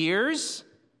hears.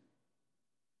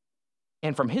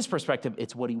 And from his perspective,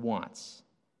 it's what he wants.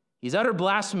 He's uttered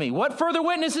blasphemy. What further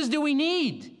witnesses do we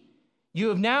need? You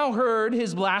have now heard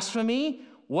his blasphemy.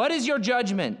 What is your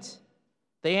judgment?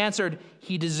 They answered,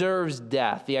 he deserves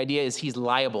death. The idea is he's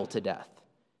liable to death.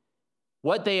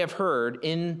 What they have heard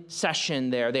in session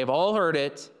there, they've all heard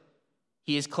it.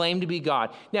 He is claimed to be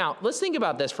God. Now, let's think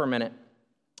about this for a minute.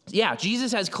 Yeah,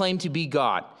 Jesus has claimed to be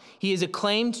God. He is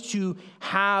acclaimed to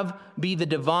be the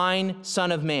divine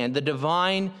Son of Man, the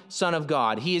divine Son of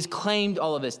God. He has claimed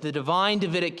all of this, the divine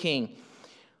Davidic king.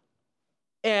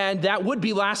 And that would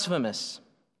be blasphemous.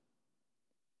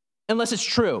 Unless it's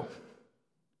true.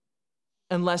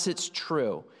 Unless it's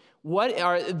true.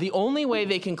 The only way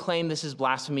they can claim this is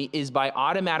blasphemy is by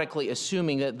automatically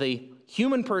assuming that the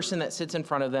human person that sits in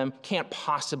front of them can't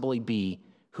possibly be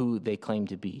who they claim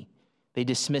to be. They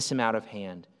dismiss him out of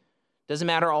hand. Doesn't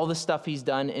matter all the stuff he's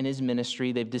done in his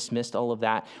ministry. They've dismissed all of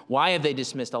that. Why have they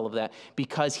dismissed all of that?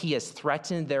 Because he has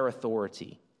threatened their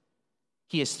authority.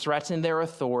 He has threatened their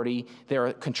authority,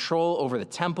 their control over the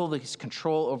temple, his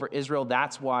control over Israel.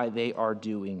 That's why they are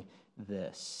doing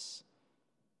this.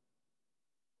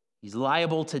 He's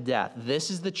liable to death.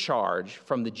 This is the charge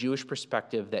from the Jewish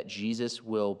perspective that Jesus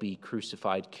will be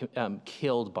crucified,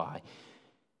 killed by.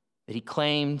 That he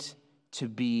claimed to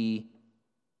be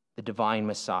the divine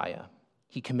Messiah.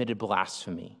 He committed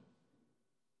blasphemy.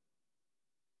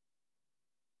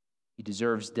 He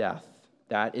deserves death.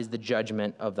 That is the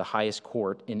judgment of the highest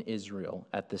court in Israel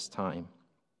at this time.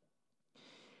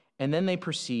 And then they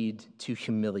proceed to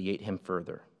humiliate him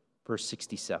further. Verse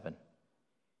 67.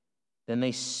 Then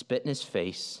they spit in his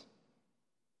face,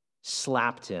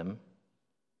 slapped him.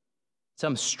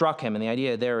 Some struck him, and the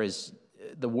idea there is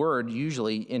the word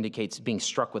usually indicates being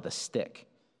struck with a stick.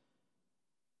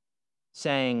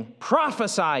 Saying,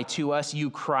 prophesy to us,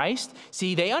 you Christ.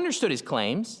 See, they understood his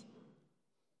claims.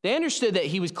 They understood that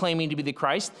he was claiming to be the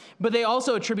Christ, but they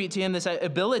also attribute to him this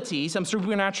ability, some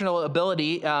supernatural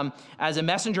ability as a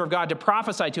messenger of God to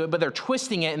prophesy to it, but they're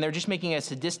twisting it and they're just making a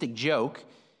sadistic joke.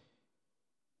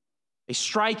 They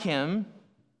strike him.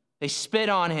 They spit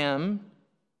on him.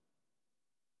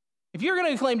 If you're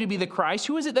going to claim to be the Christ,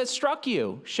 who is it that struck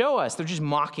you? Show us. They're just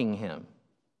mocking him.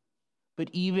 But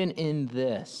even in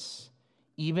this,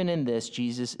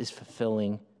 Jesus is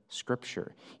fulfilling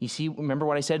Scripture. You see, remember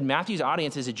what I said? Matthew's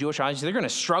audience is a Jewish audience. They're going to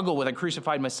struggle with a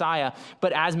crucified Messiah.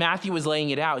 But as Matthew was laying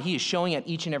it out, he is showing at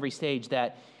each and every stage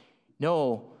that,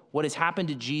 no, what has happened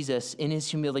to Jesus in his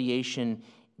humiliation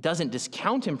doesn't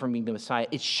discount him from being the Messiah.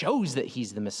 It shows that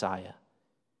he's the Messiah.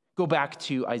 Go back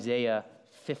to Isaiah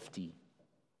 50.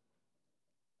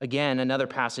 Again, another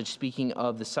passage speaking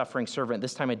of the suffering servant,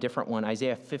 this time a different one.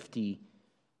 Isaiah 50,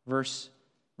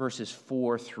 verses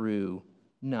 4 through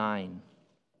 9.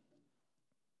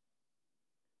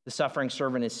 The suffering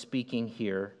servant is speaking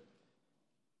here.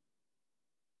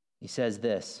 He says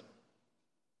this,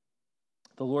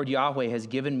 the Lord Yahweh has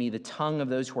given me the tongue of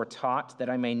those who are taught, that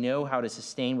I may know how to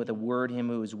sustain with a word him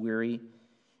who is weary.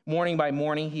 Morning by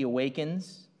morning he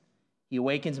awakens. He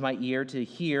awakens my ear to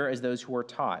hear as those who are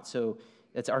taught. So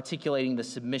it's articulating the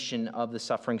submission of the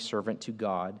suffering servant to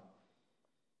God.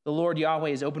 The Lord Yahweh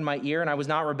has opened my ear, and I was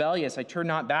not rebellious. I turned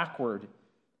not backward.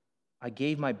 I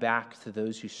gave my back to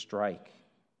those who strike,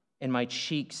 and my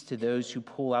cheeks to those who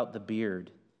pull out the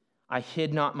beard. I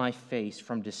hid not my face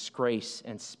from disgrace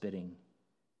and spitting.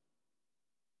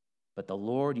 But the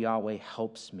Lord Yahweh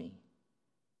helps me.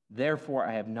 Therefore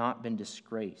I have not been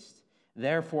disgraced.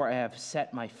 Therefore I have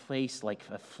set my face like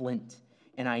a flint,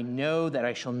 and I know that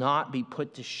I shall not be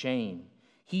put to shame.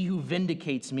 He who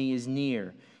vindicates me is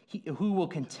near. Who will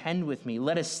contend with me?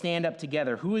 Let us stand up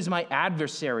together. Who is my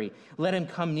adversary? Let him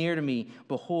come near to me.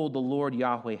 Behold, the Lord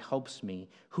Yahweh helps me.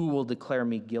 Who will declare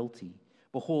me guilty?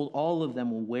 Behold, all of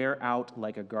them will wear out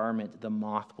like a garment. The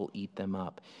moth will eat them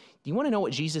up. Do you want to know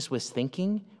what Jesus was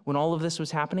thinking when all of this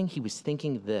was happening? He was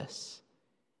thinking this,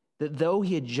 that though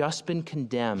he had just been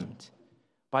condemned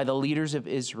by the leaders of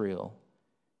Israel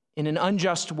in an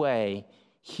unjust way,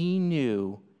 he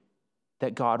knew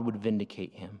that God would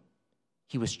vindicate him.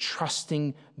 He was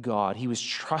trusting God. He was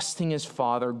trusting his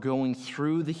Father, going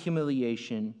through the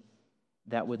humiliation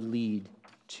that would lead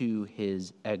to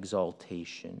his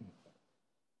exaltation.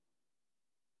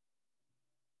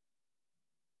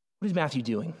 What is Matthew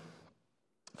doing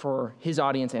for his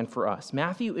audience and for us?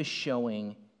 Matthew is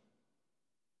showing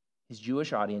his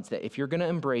Jewish audience, that if you're going to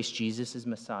embrace Jesus as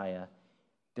Messiah,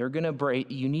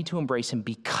 you need to embrace him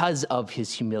because of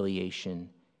his humiliation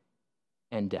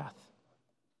and death.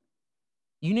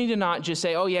 You need to not just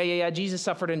say, oh, yeah, Jesus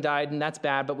suffered and died, and that's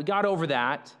bad, but we got over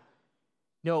that.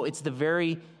 No, it's the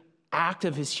very act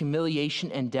of his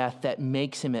humiliation and death that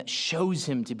shows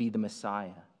him to be the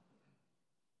Messiah.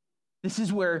 This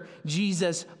is where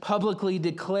Jesus publicly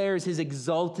declares his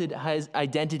exalted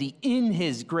identity in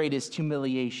his greatest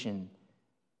humiliation.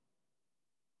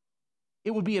 It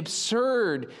would be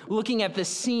absurd looking at this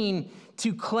scene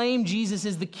to claim Jesus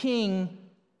is the king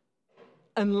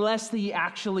unless he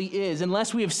actually is,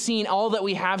 unless we have seen all that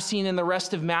we have seen in the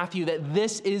rest of Matthew, that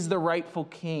this is the rightful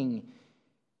king.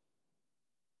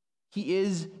 He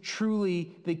is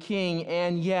truly the king,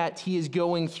 and yet he is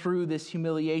going through this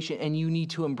humiliation, and you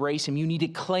need to embrace him. You need to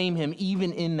claim him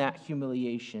even in that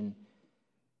humiliation.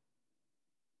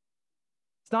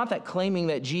 It's not that claiming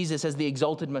that Jesus as the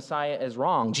exalted Messiah is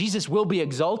wrong. Jesus will be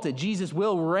exalted. Jesus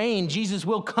will reign. Jesus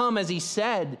will come as he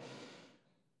said.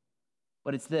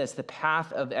 But it's this, the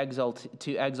path of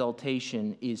to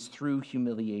exaltation is through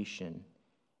humiliation,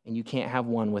 and you can't have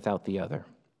one without the other.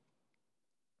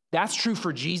 That's true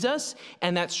for Jesus,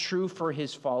 and that's true for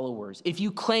his followers. If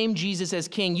you claim Jesus as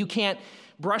king, you can't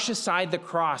brush aside the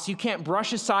cross. You can't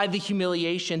brush aside the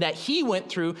humiliation that he went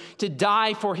through to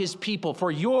die for his people,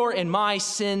 for your and my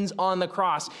sins on the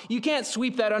cross. You can't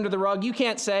sweep that under the rug. You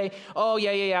can't say, oh,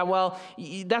 yeah, well,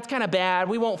 that's kind of bad.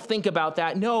 We won't think about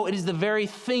that. No, it is the very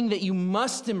thing that you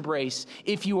must embrace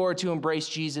if you are to embrace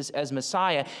Jesus as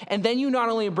Messiah. And then you not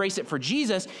only embrace it for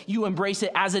Jesus, you embrace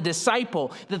it as a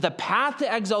disciple, that the path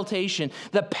to exaltation,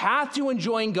 the path to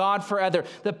enjoying God forever,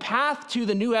 the path to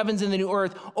the new heavens and the new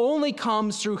earth only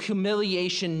comes through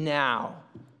humiliation now,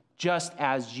 just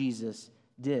as Jesus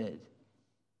did.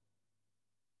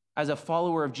 As a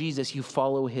follower of Jesus, you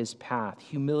follow his path.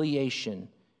 Humiliation,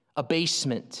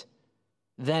 abasement,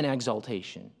 then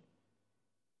exaltation.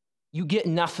 You get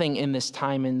nothing in this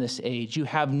time, in this age. You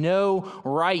have no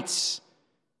rights.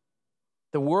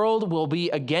 The world will be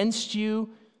against you.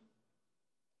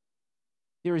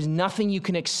 There is nothing you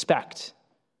can expect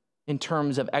in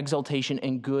terms of exaltation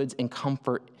and goods and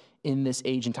comfort in this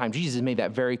age and time. Jesus has made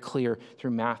that very clear through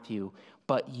Matthew.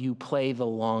 But you play the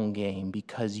long game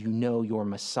because you know your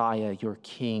Messiah, your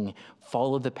King,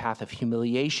 followed the path of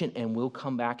humiliation and will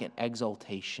come back in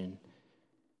exaltation.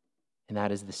 And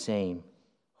that is the same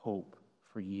hope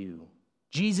for you.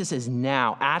 Jesus is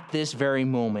now, at this very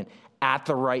moment, at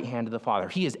the right hand of the Father.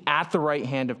 He is at the right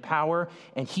hand of power,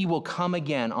 and he will come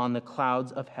again on the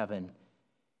clouds of heaven.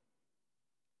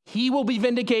 He will be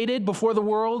vindicated before the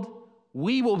world.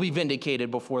 We will be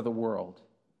vindicated before the world.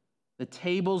 The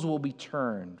tables will be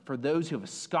turned for those who have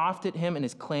scoffed at him and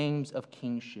his claims of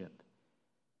kingship.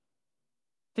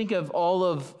 Think of all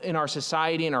of in our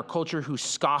society and our culture who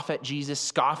scoff at Jesus,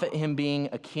 scoff at him being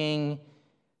a king,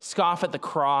 scoff at the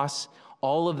cross.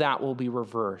 All of that will be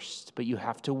reversed, but you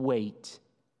have to wait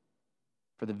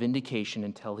for the vindication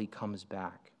until he comes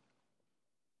back.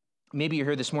 Maybe you're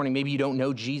here this morning, maybe you don't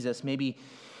know Jesus, maybe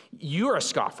you're a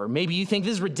scoffer. Maybe you think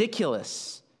this is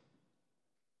ridiculous.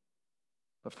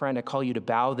 But friend, I call you to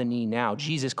bow the knee now.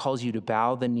 Jesus calls you to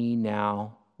bow the knee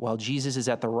now while Jesus is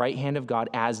at the right hand of God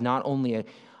as not only a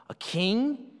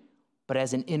king, but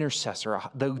as an intercessor,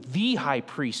 the high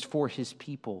priest for his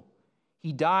people.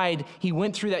 He died, he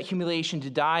went through that humiliation to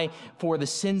die for the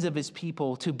sins of his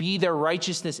people, to be their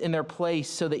righteousness in their place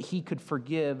so that he could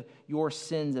forgive your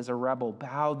sins as a rebel.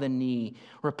 Bow the knee,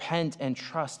 repent and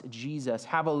trust Jesus.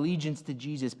 Have allegiance to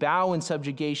Jesus. Bow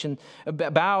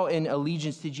in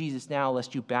allegiance to Jesus now,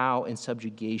 lest you bow in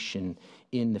subjugation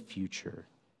in the future.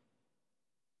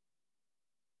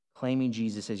 Claiming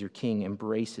Jesus as your king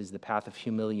embraces the path of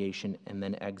humiliation and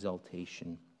then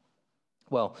exaltation.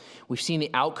 Well, we've seen the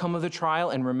outcome of the trial,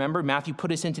 and remember, Matthew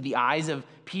put us into the eyes of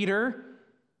Peter,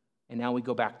 and now we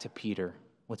go back to Peter.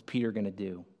 What's Peter going to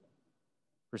do?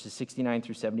 Verses 69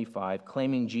 through 75,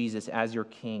 claiming Jesus as your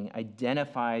king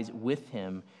identifies with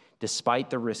him despite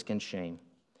the risk and shame.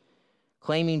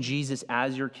 Claiming Jesus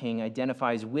as your king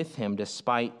identifies with him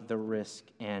despite the risk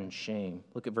and shame.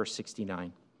 Look at verse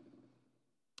 69.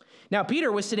 Now, Peter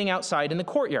was sitting outside in the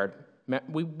courtyard.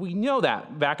 We know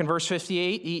that. Back in verse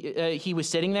 58, he was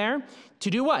sitting there to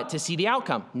do what? To see the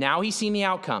outcome. Now he's seen the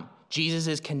outcome. Jesus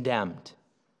is condemned.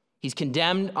 He's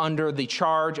condemned under the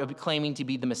charge of claiming to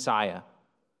be the Messiah,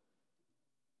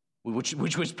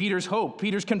 which was Peter's hope,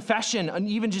 Peter's confession,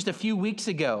 even just a few weeks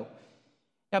ago.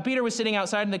 Now, Peter was sitting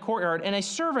outside in the courtyard, and a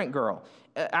servant girl,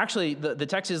 actually, the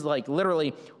text is like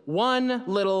literally one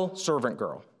little servant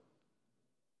girl,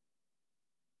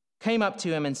 came up to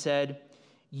him and said,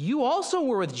 you also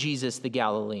were with Jesus the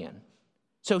Galilean.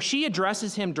 So she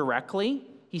addresses him directly.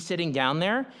 He's sitting down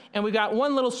there, and we got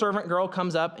one little servant girl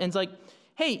comes up and is like,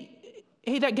 hey,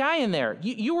 that guy in there,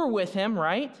 you were with him,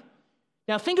 right?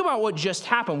 Now think about what just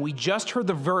happened. We just heard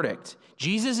the verdict.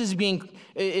 Jesus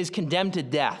is condemned to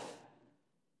death.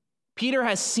 Peter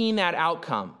has seen that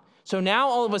outcome. So now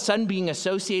all of a sudden being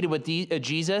associated with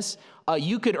Jesus,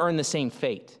 you could earn the same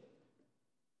fate.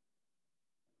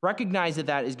 Recognize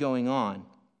that is going on.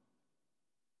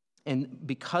 And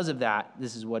because of that,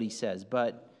 this is what he says.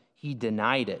 But he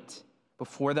denied it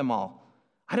before them all.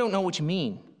 I don't know what you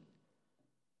mean.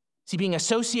 See, being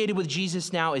associated with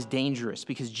Jesus now is dangerous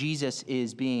because Jesus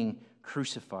is being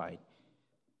crucified.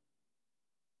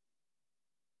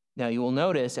 Now, you will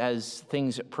notice as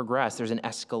things progress, there's an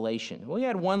escalation. Well, you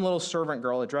had one little servant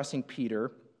girl addressing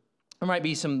Peter. There might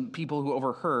be some people who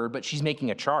overheard, but she's making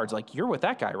a charge. Like, you're with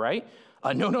that guy, right?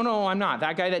 No, I'm not.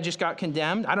 That guy that just got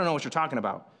condemned, I don't know what you're talking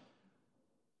about.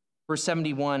 Verse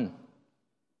 71,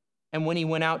 and when he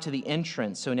went out to the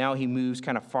entrance, so now he moves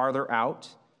kind of farther out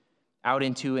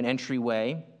into an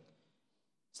entryway,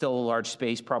 still a large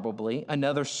space probably.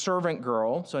 Another servant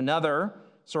girl saw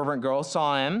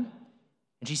him,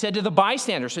 and she said to the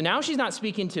bystanders, so now she's not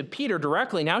speaking to Peter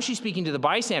directly, now she's speaking to the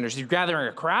bystanders. She's gathering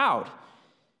a crowd.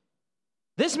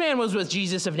 This man was with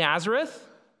Jesus of Nazareth.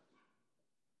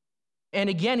 And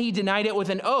again, he denied it with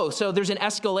an oath. So there's an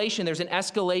escalation. There's an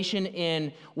escalation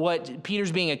in what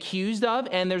Peter's being accused of,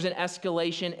 and there's an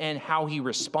escalation in how he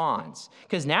responds.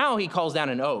 Because now he calls down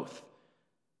an oath.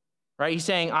 Right? He's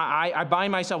saying, I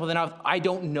bind myself with an oath. I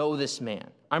don't know this man.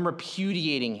 I'm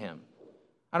repudiating him.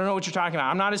 I don't know what you're talking about.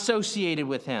 I'm not associated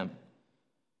with him.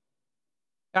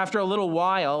 After a little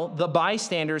while, the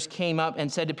bystanders came up and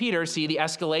said to Peter, see the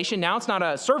escalation? Now it's not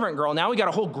a servant girl. Now we got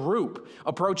a whole group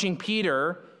approaching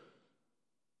Peter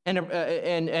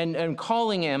and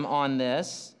calling him on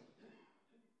this.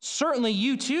 Certainly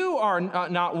you too are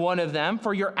not one of them,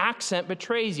 for your accent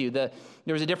betrays you. There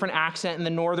was a different accent in the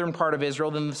northern part of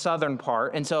Israel than the southern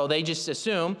part, and so they just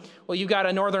assume, well, you've got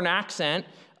a northern accent,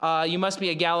 you must be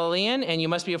a Galilean, and you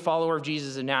must be a follower of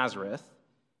Jesus of Nazareth.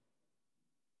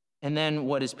 And then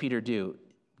what does Peter do?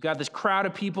 We've got this crowd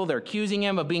of people, they're accusing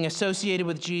him of being associated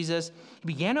with Jesus. He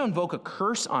began to invoke a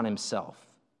curse on himself.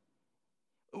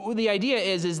 The idea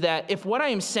is that if what I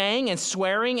am saying and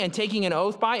swearing and taking an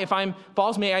oath by, if I'm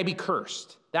false, may I be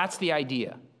cursed. That's the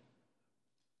idea.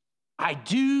 I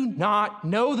do not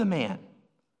know the man.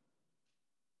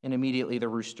 And immediately the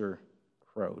rooster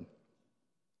crowed.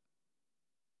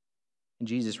 And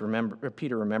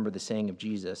Peter remembered the saying of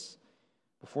Jesus,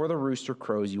 before the rooster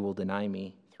crows, you will deny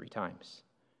me 3 times.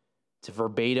 It's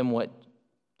verbatim what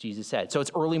Jesus said. So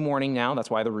it's early morning now. That's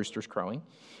why the rooster's crowing.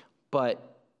 But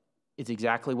it's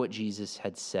exactly what Jesus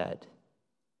had said.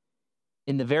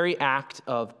 In the very act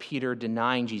of Peter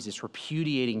denying Jesus,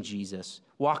 repudiating Jesus,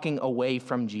 walking away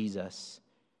from Jesus,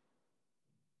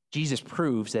 Jesus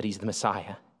proves that he's the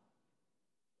Messiah.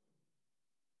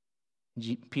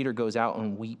 Peter goes out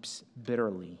and weeps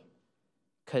bitterly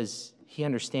because he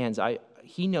understands,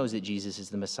 he knows that Jesus is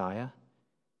the Messiah.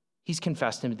 He's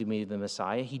confessed him to be the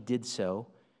Messiah. He did so,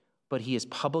 but he has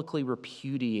publicly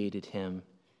repudiated him.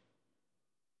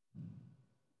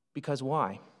 Because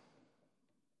why?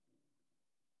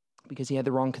 Because he had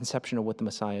the wrong conception of what the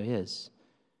Messiah is.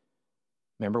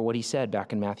 Remember what he said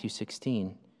back in Matthew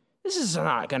 16. This is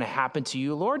not going to happen to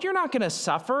you, Lord. You're not going to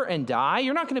suffer and die.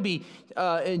 You're not going to be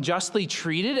unjustly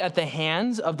treated at the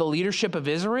hands of the leadership of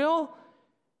Israel.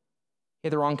 He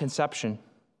had the wrong conception.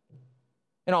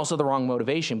 And also the wrong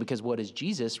motivation, because what does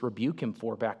Jesus rebuke him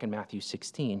for back in Matthew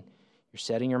 16? You're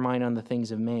setting your mind on the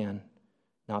things of man,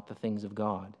 not the things of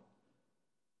God.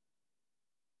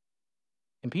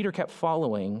 And Peter kept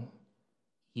following,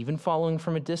 even following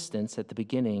from a distance at the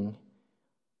beginning,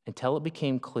 until it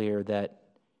became clear that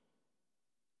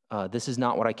this is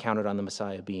not what I counted on the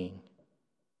Messiah being.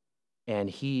 And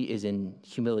he is in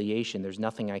humiliation. There's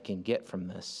nothing I can get from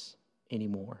this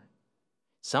anymore.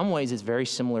 Some ways it's very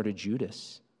similar to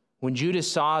Judas. When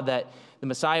Judas saw that the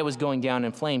Messiah was going down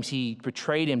in flames, he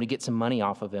betrayed him to get some money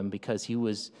off of him because he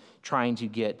was trying to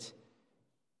get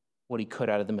what he could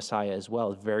out of the Messiah as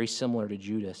well. It's very similar to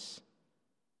Judas.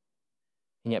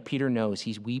 And yet Peter knows,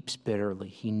 he weeps bitterly.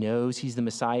 He knows he's the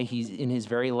Messiah. He's in his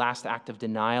very last act of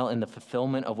denial and the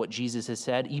fulfillment of what Jesus has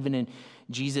said. Even in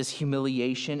Jesus'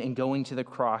 humiliation and going to the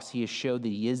cross, he has showed that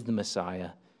he is the Messiah.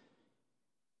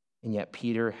 And yet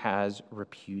Peter has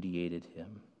repudiated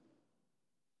him.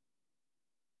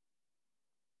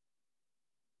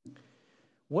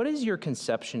 What is your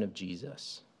conception of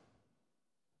Jesus?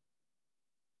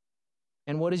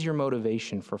 And what is your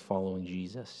motivation for following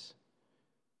Jesus?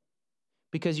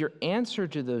 Because your answer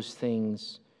to those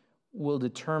things will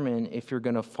determine if you're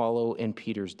going to follow in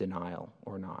Peter's denial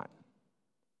or not.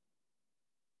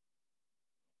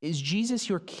 Is Jesus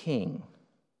your king?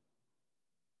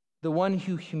 The one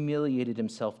who humiliated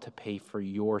himself to pay for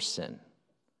your sin?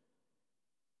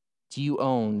 Do you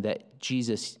own that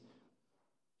Jesus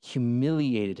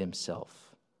humiliated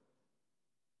himself,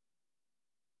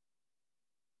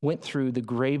 went through the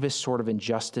gravest sort of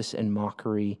injustice and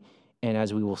mockery, and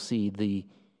as we will see,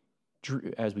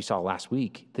 as we saw last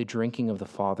week, the drinking of the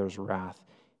Father's wrath?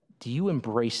 Do you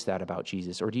embrace that about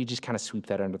Jesus, or do you just kind of sweep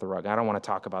that under the rug? I don't want to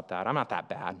talk about that. I'm not that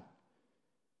bad.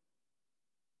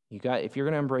 If you're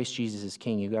going to embrace Jesus as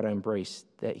king, you got to embrace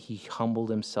that he humbled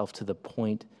himself to the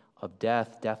point of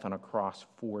death on a cross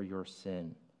for your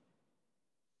sin.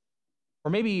 Or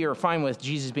maybe you're fine with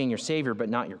Jesus being your Savior, but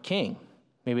not your king.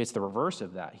 Maybe it's the reverse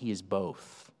of that. He is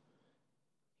both.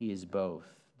 He is both.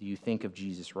 Do you think of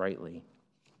Jesus rightly?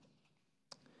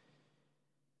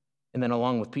 And then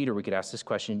along with Peter, we could ask this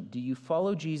question: do you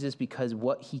follow Jesus because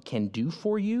what he can do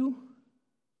for you,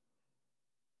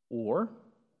 or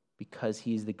because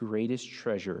he is the greatest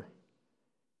treasure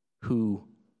who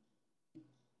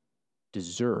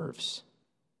deserves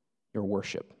your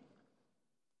worship,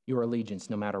 your allegiance,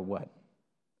 no matter what?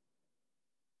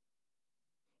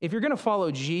 If you're going to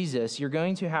follow Jesus, you're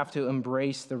going to have to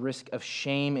embrace the risk of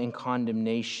shame and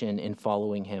condemnation in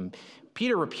following him.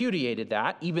 Peter repudiated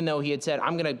that, even though he had said,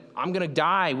 I'm going to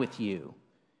die with you.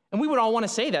 And we would all want to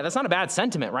say that. That's not a bad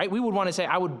sentiment, right? We would want to say,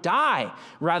 I would die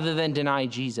rather than deny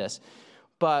Jesus.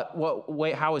 But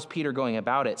how is Peter going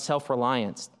about it?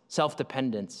 Self-reliance,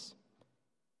 self-dependence.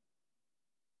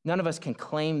 None of us can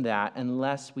claim that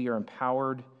unless we are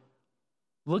empowered,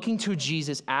 looking to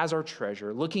Jesus as our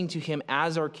treasure, looking to him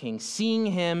as our king, seeing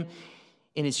him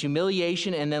in his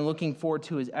humiliation, and then looking forward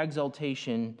to his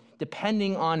exaltation,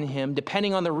 depending on him,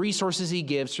 depending on the resources he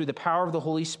gives through the power of the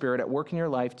Holy Spirit at work in your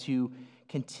life to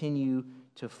continue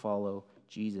to follow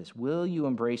Jesus. Will you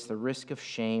embrace the risk of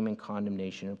shame and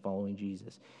condemnation in following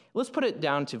Jesus? Let's put it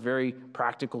down to very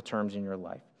practical terms in your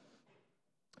life.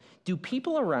 Do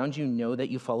people around you know that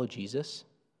you follow Jesus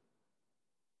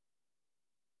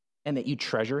and that you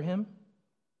treasure him?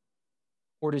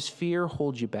 Or does fear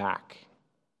hold you back?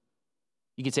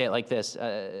 You could say it like this.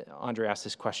 Andre asked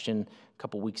this question a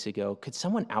couple weeks ago. Could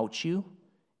someone out you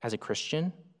as a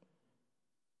Christian?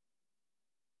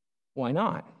 Why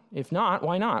not? If not,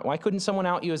 why not? Why couldn't someone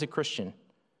out you as a Christian?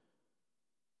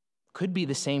 Could be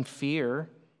the same fear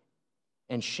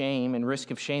and shame and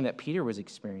risk of shame that Peter was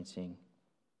experiencing.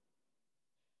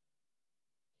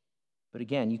 But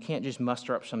again, you can't just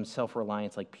muster up some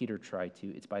self-reliance like Peter tried to.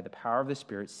 It's by the power of the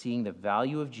Spirit, seeing the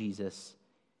value of Jesus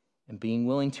and being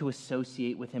willing to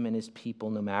associate with him and his people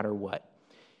no matter what.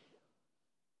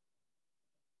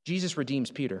 Jesus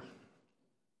redeems Peter.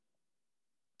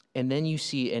 And then you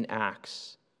see in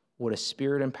Acts what a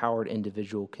Spirit-empowered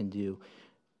individual can do.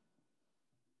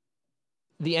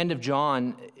 The end of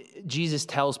John, Jesus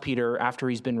tells Peter after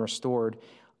he's been restored,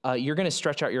 you're going to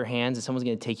stretch out your hands and someone's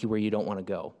going to take you where you don't want to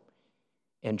go.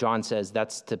 And John says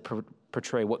that's to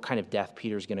portray what kind of death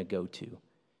Peter's going to go to.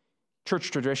 Church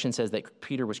tradition says that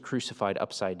Peter was crucified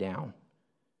upside down.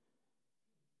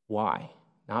 Why?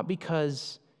 Not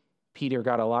because Peter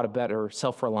got a lot of better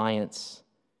self-reliance,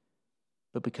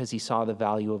 but because he saw the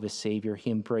value of his Savior. He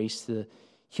embraced the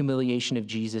humiliation of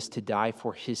Jesus to die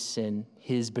for his sin,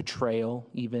 his betrayal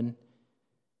even.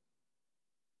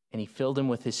 And he filled him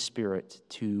with his Spirit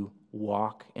to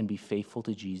walk and be faithful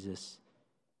to Jesus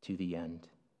to the end.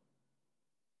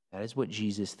 That is what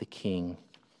Jesus the King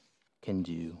can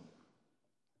do.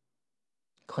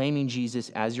 Claiming Jesus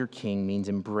as your King means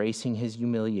embracing his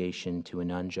humiliation to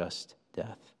an unjust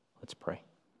death. Let's pray.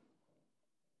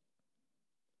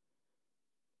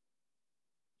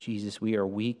 Jesus, we are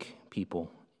weak people,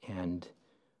 and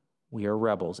we are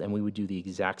rebels, and we would do the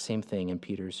exact same thing in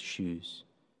Peter's shoes.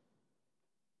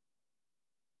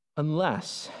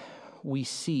 Unless we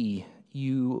see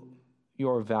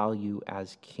your value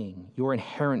as king, your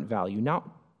inherent value, not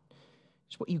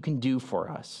just what you can do for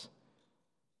us,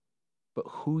 but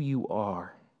who you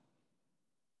are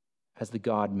as the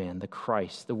God-man, the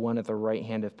Christ, the one at the right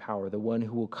hand of power, the one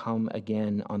who will come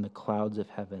again on the clouds of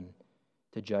heaven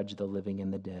to judge the living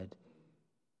and the dead.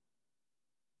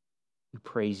 We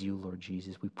praise you, Lord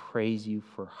Jesus. We praise you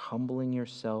for humbling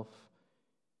yourself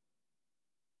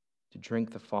to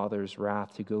drink the Father's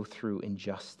wrath, to go through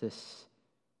injustice,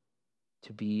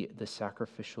 to be the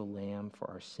sacrificial lamb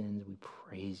for our sins. We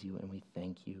praise you and we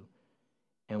thank you.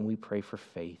 And we pray for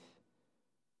faith.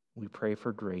 We pray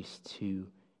for grace to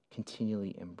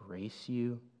continually embrace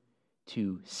you,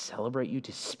 to celebrate you,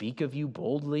 to speak of you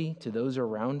boldly to those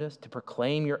around us, to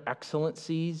proclaim your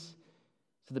excellencies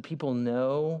so that people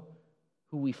know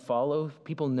who we follow,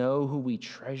 people know who we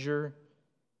treasure.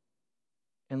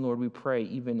 And Lord, we pray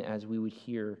even as we would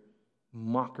hear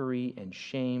mockery and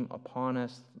shame upon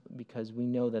us, because we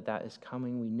know that that is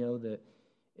coming. We know that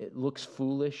it looks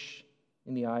foolish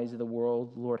in the eyes of the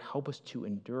world. Lord, help us to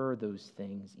endure those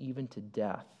things, even to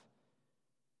death,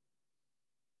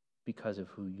 because of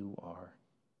who you are.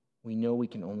 We know we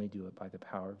can only do it by the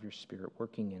power of your Spirit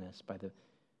working in us, by the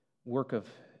work of,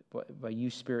 by you,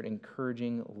 Spirit,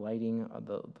 encouraging, lighting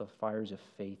the fires of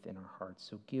faith in our hearts.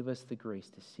 So give us the grace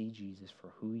to see Jesus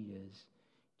for who he is.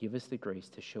 Give us the grace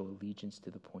to show allegiance to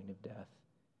the point of death.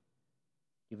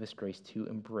 Give us grace to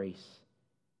embrace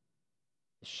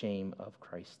the shame of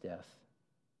Christ's death.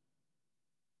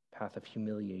 Path of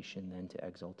humiliation, then to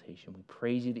exaltation. We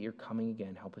praise you that you're coming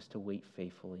again. Help us to wait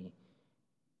faithfully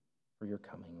for your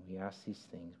coming. We ask these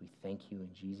things. We thank you in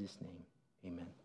Jesus' name. Amen.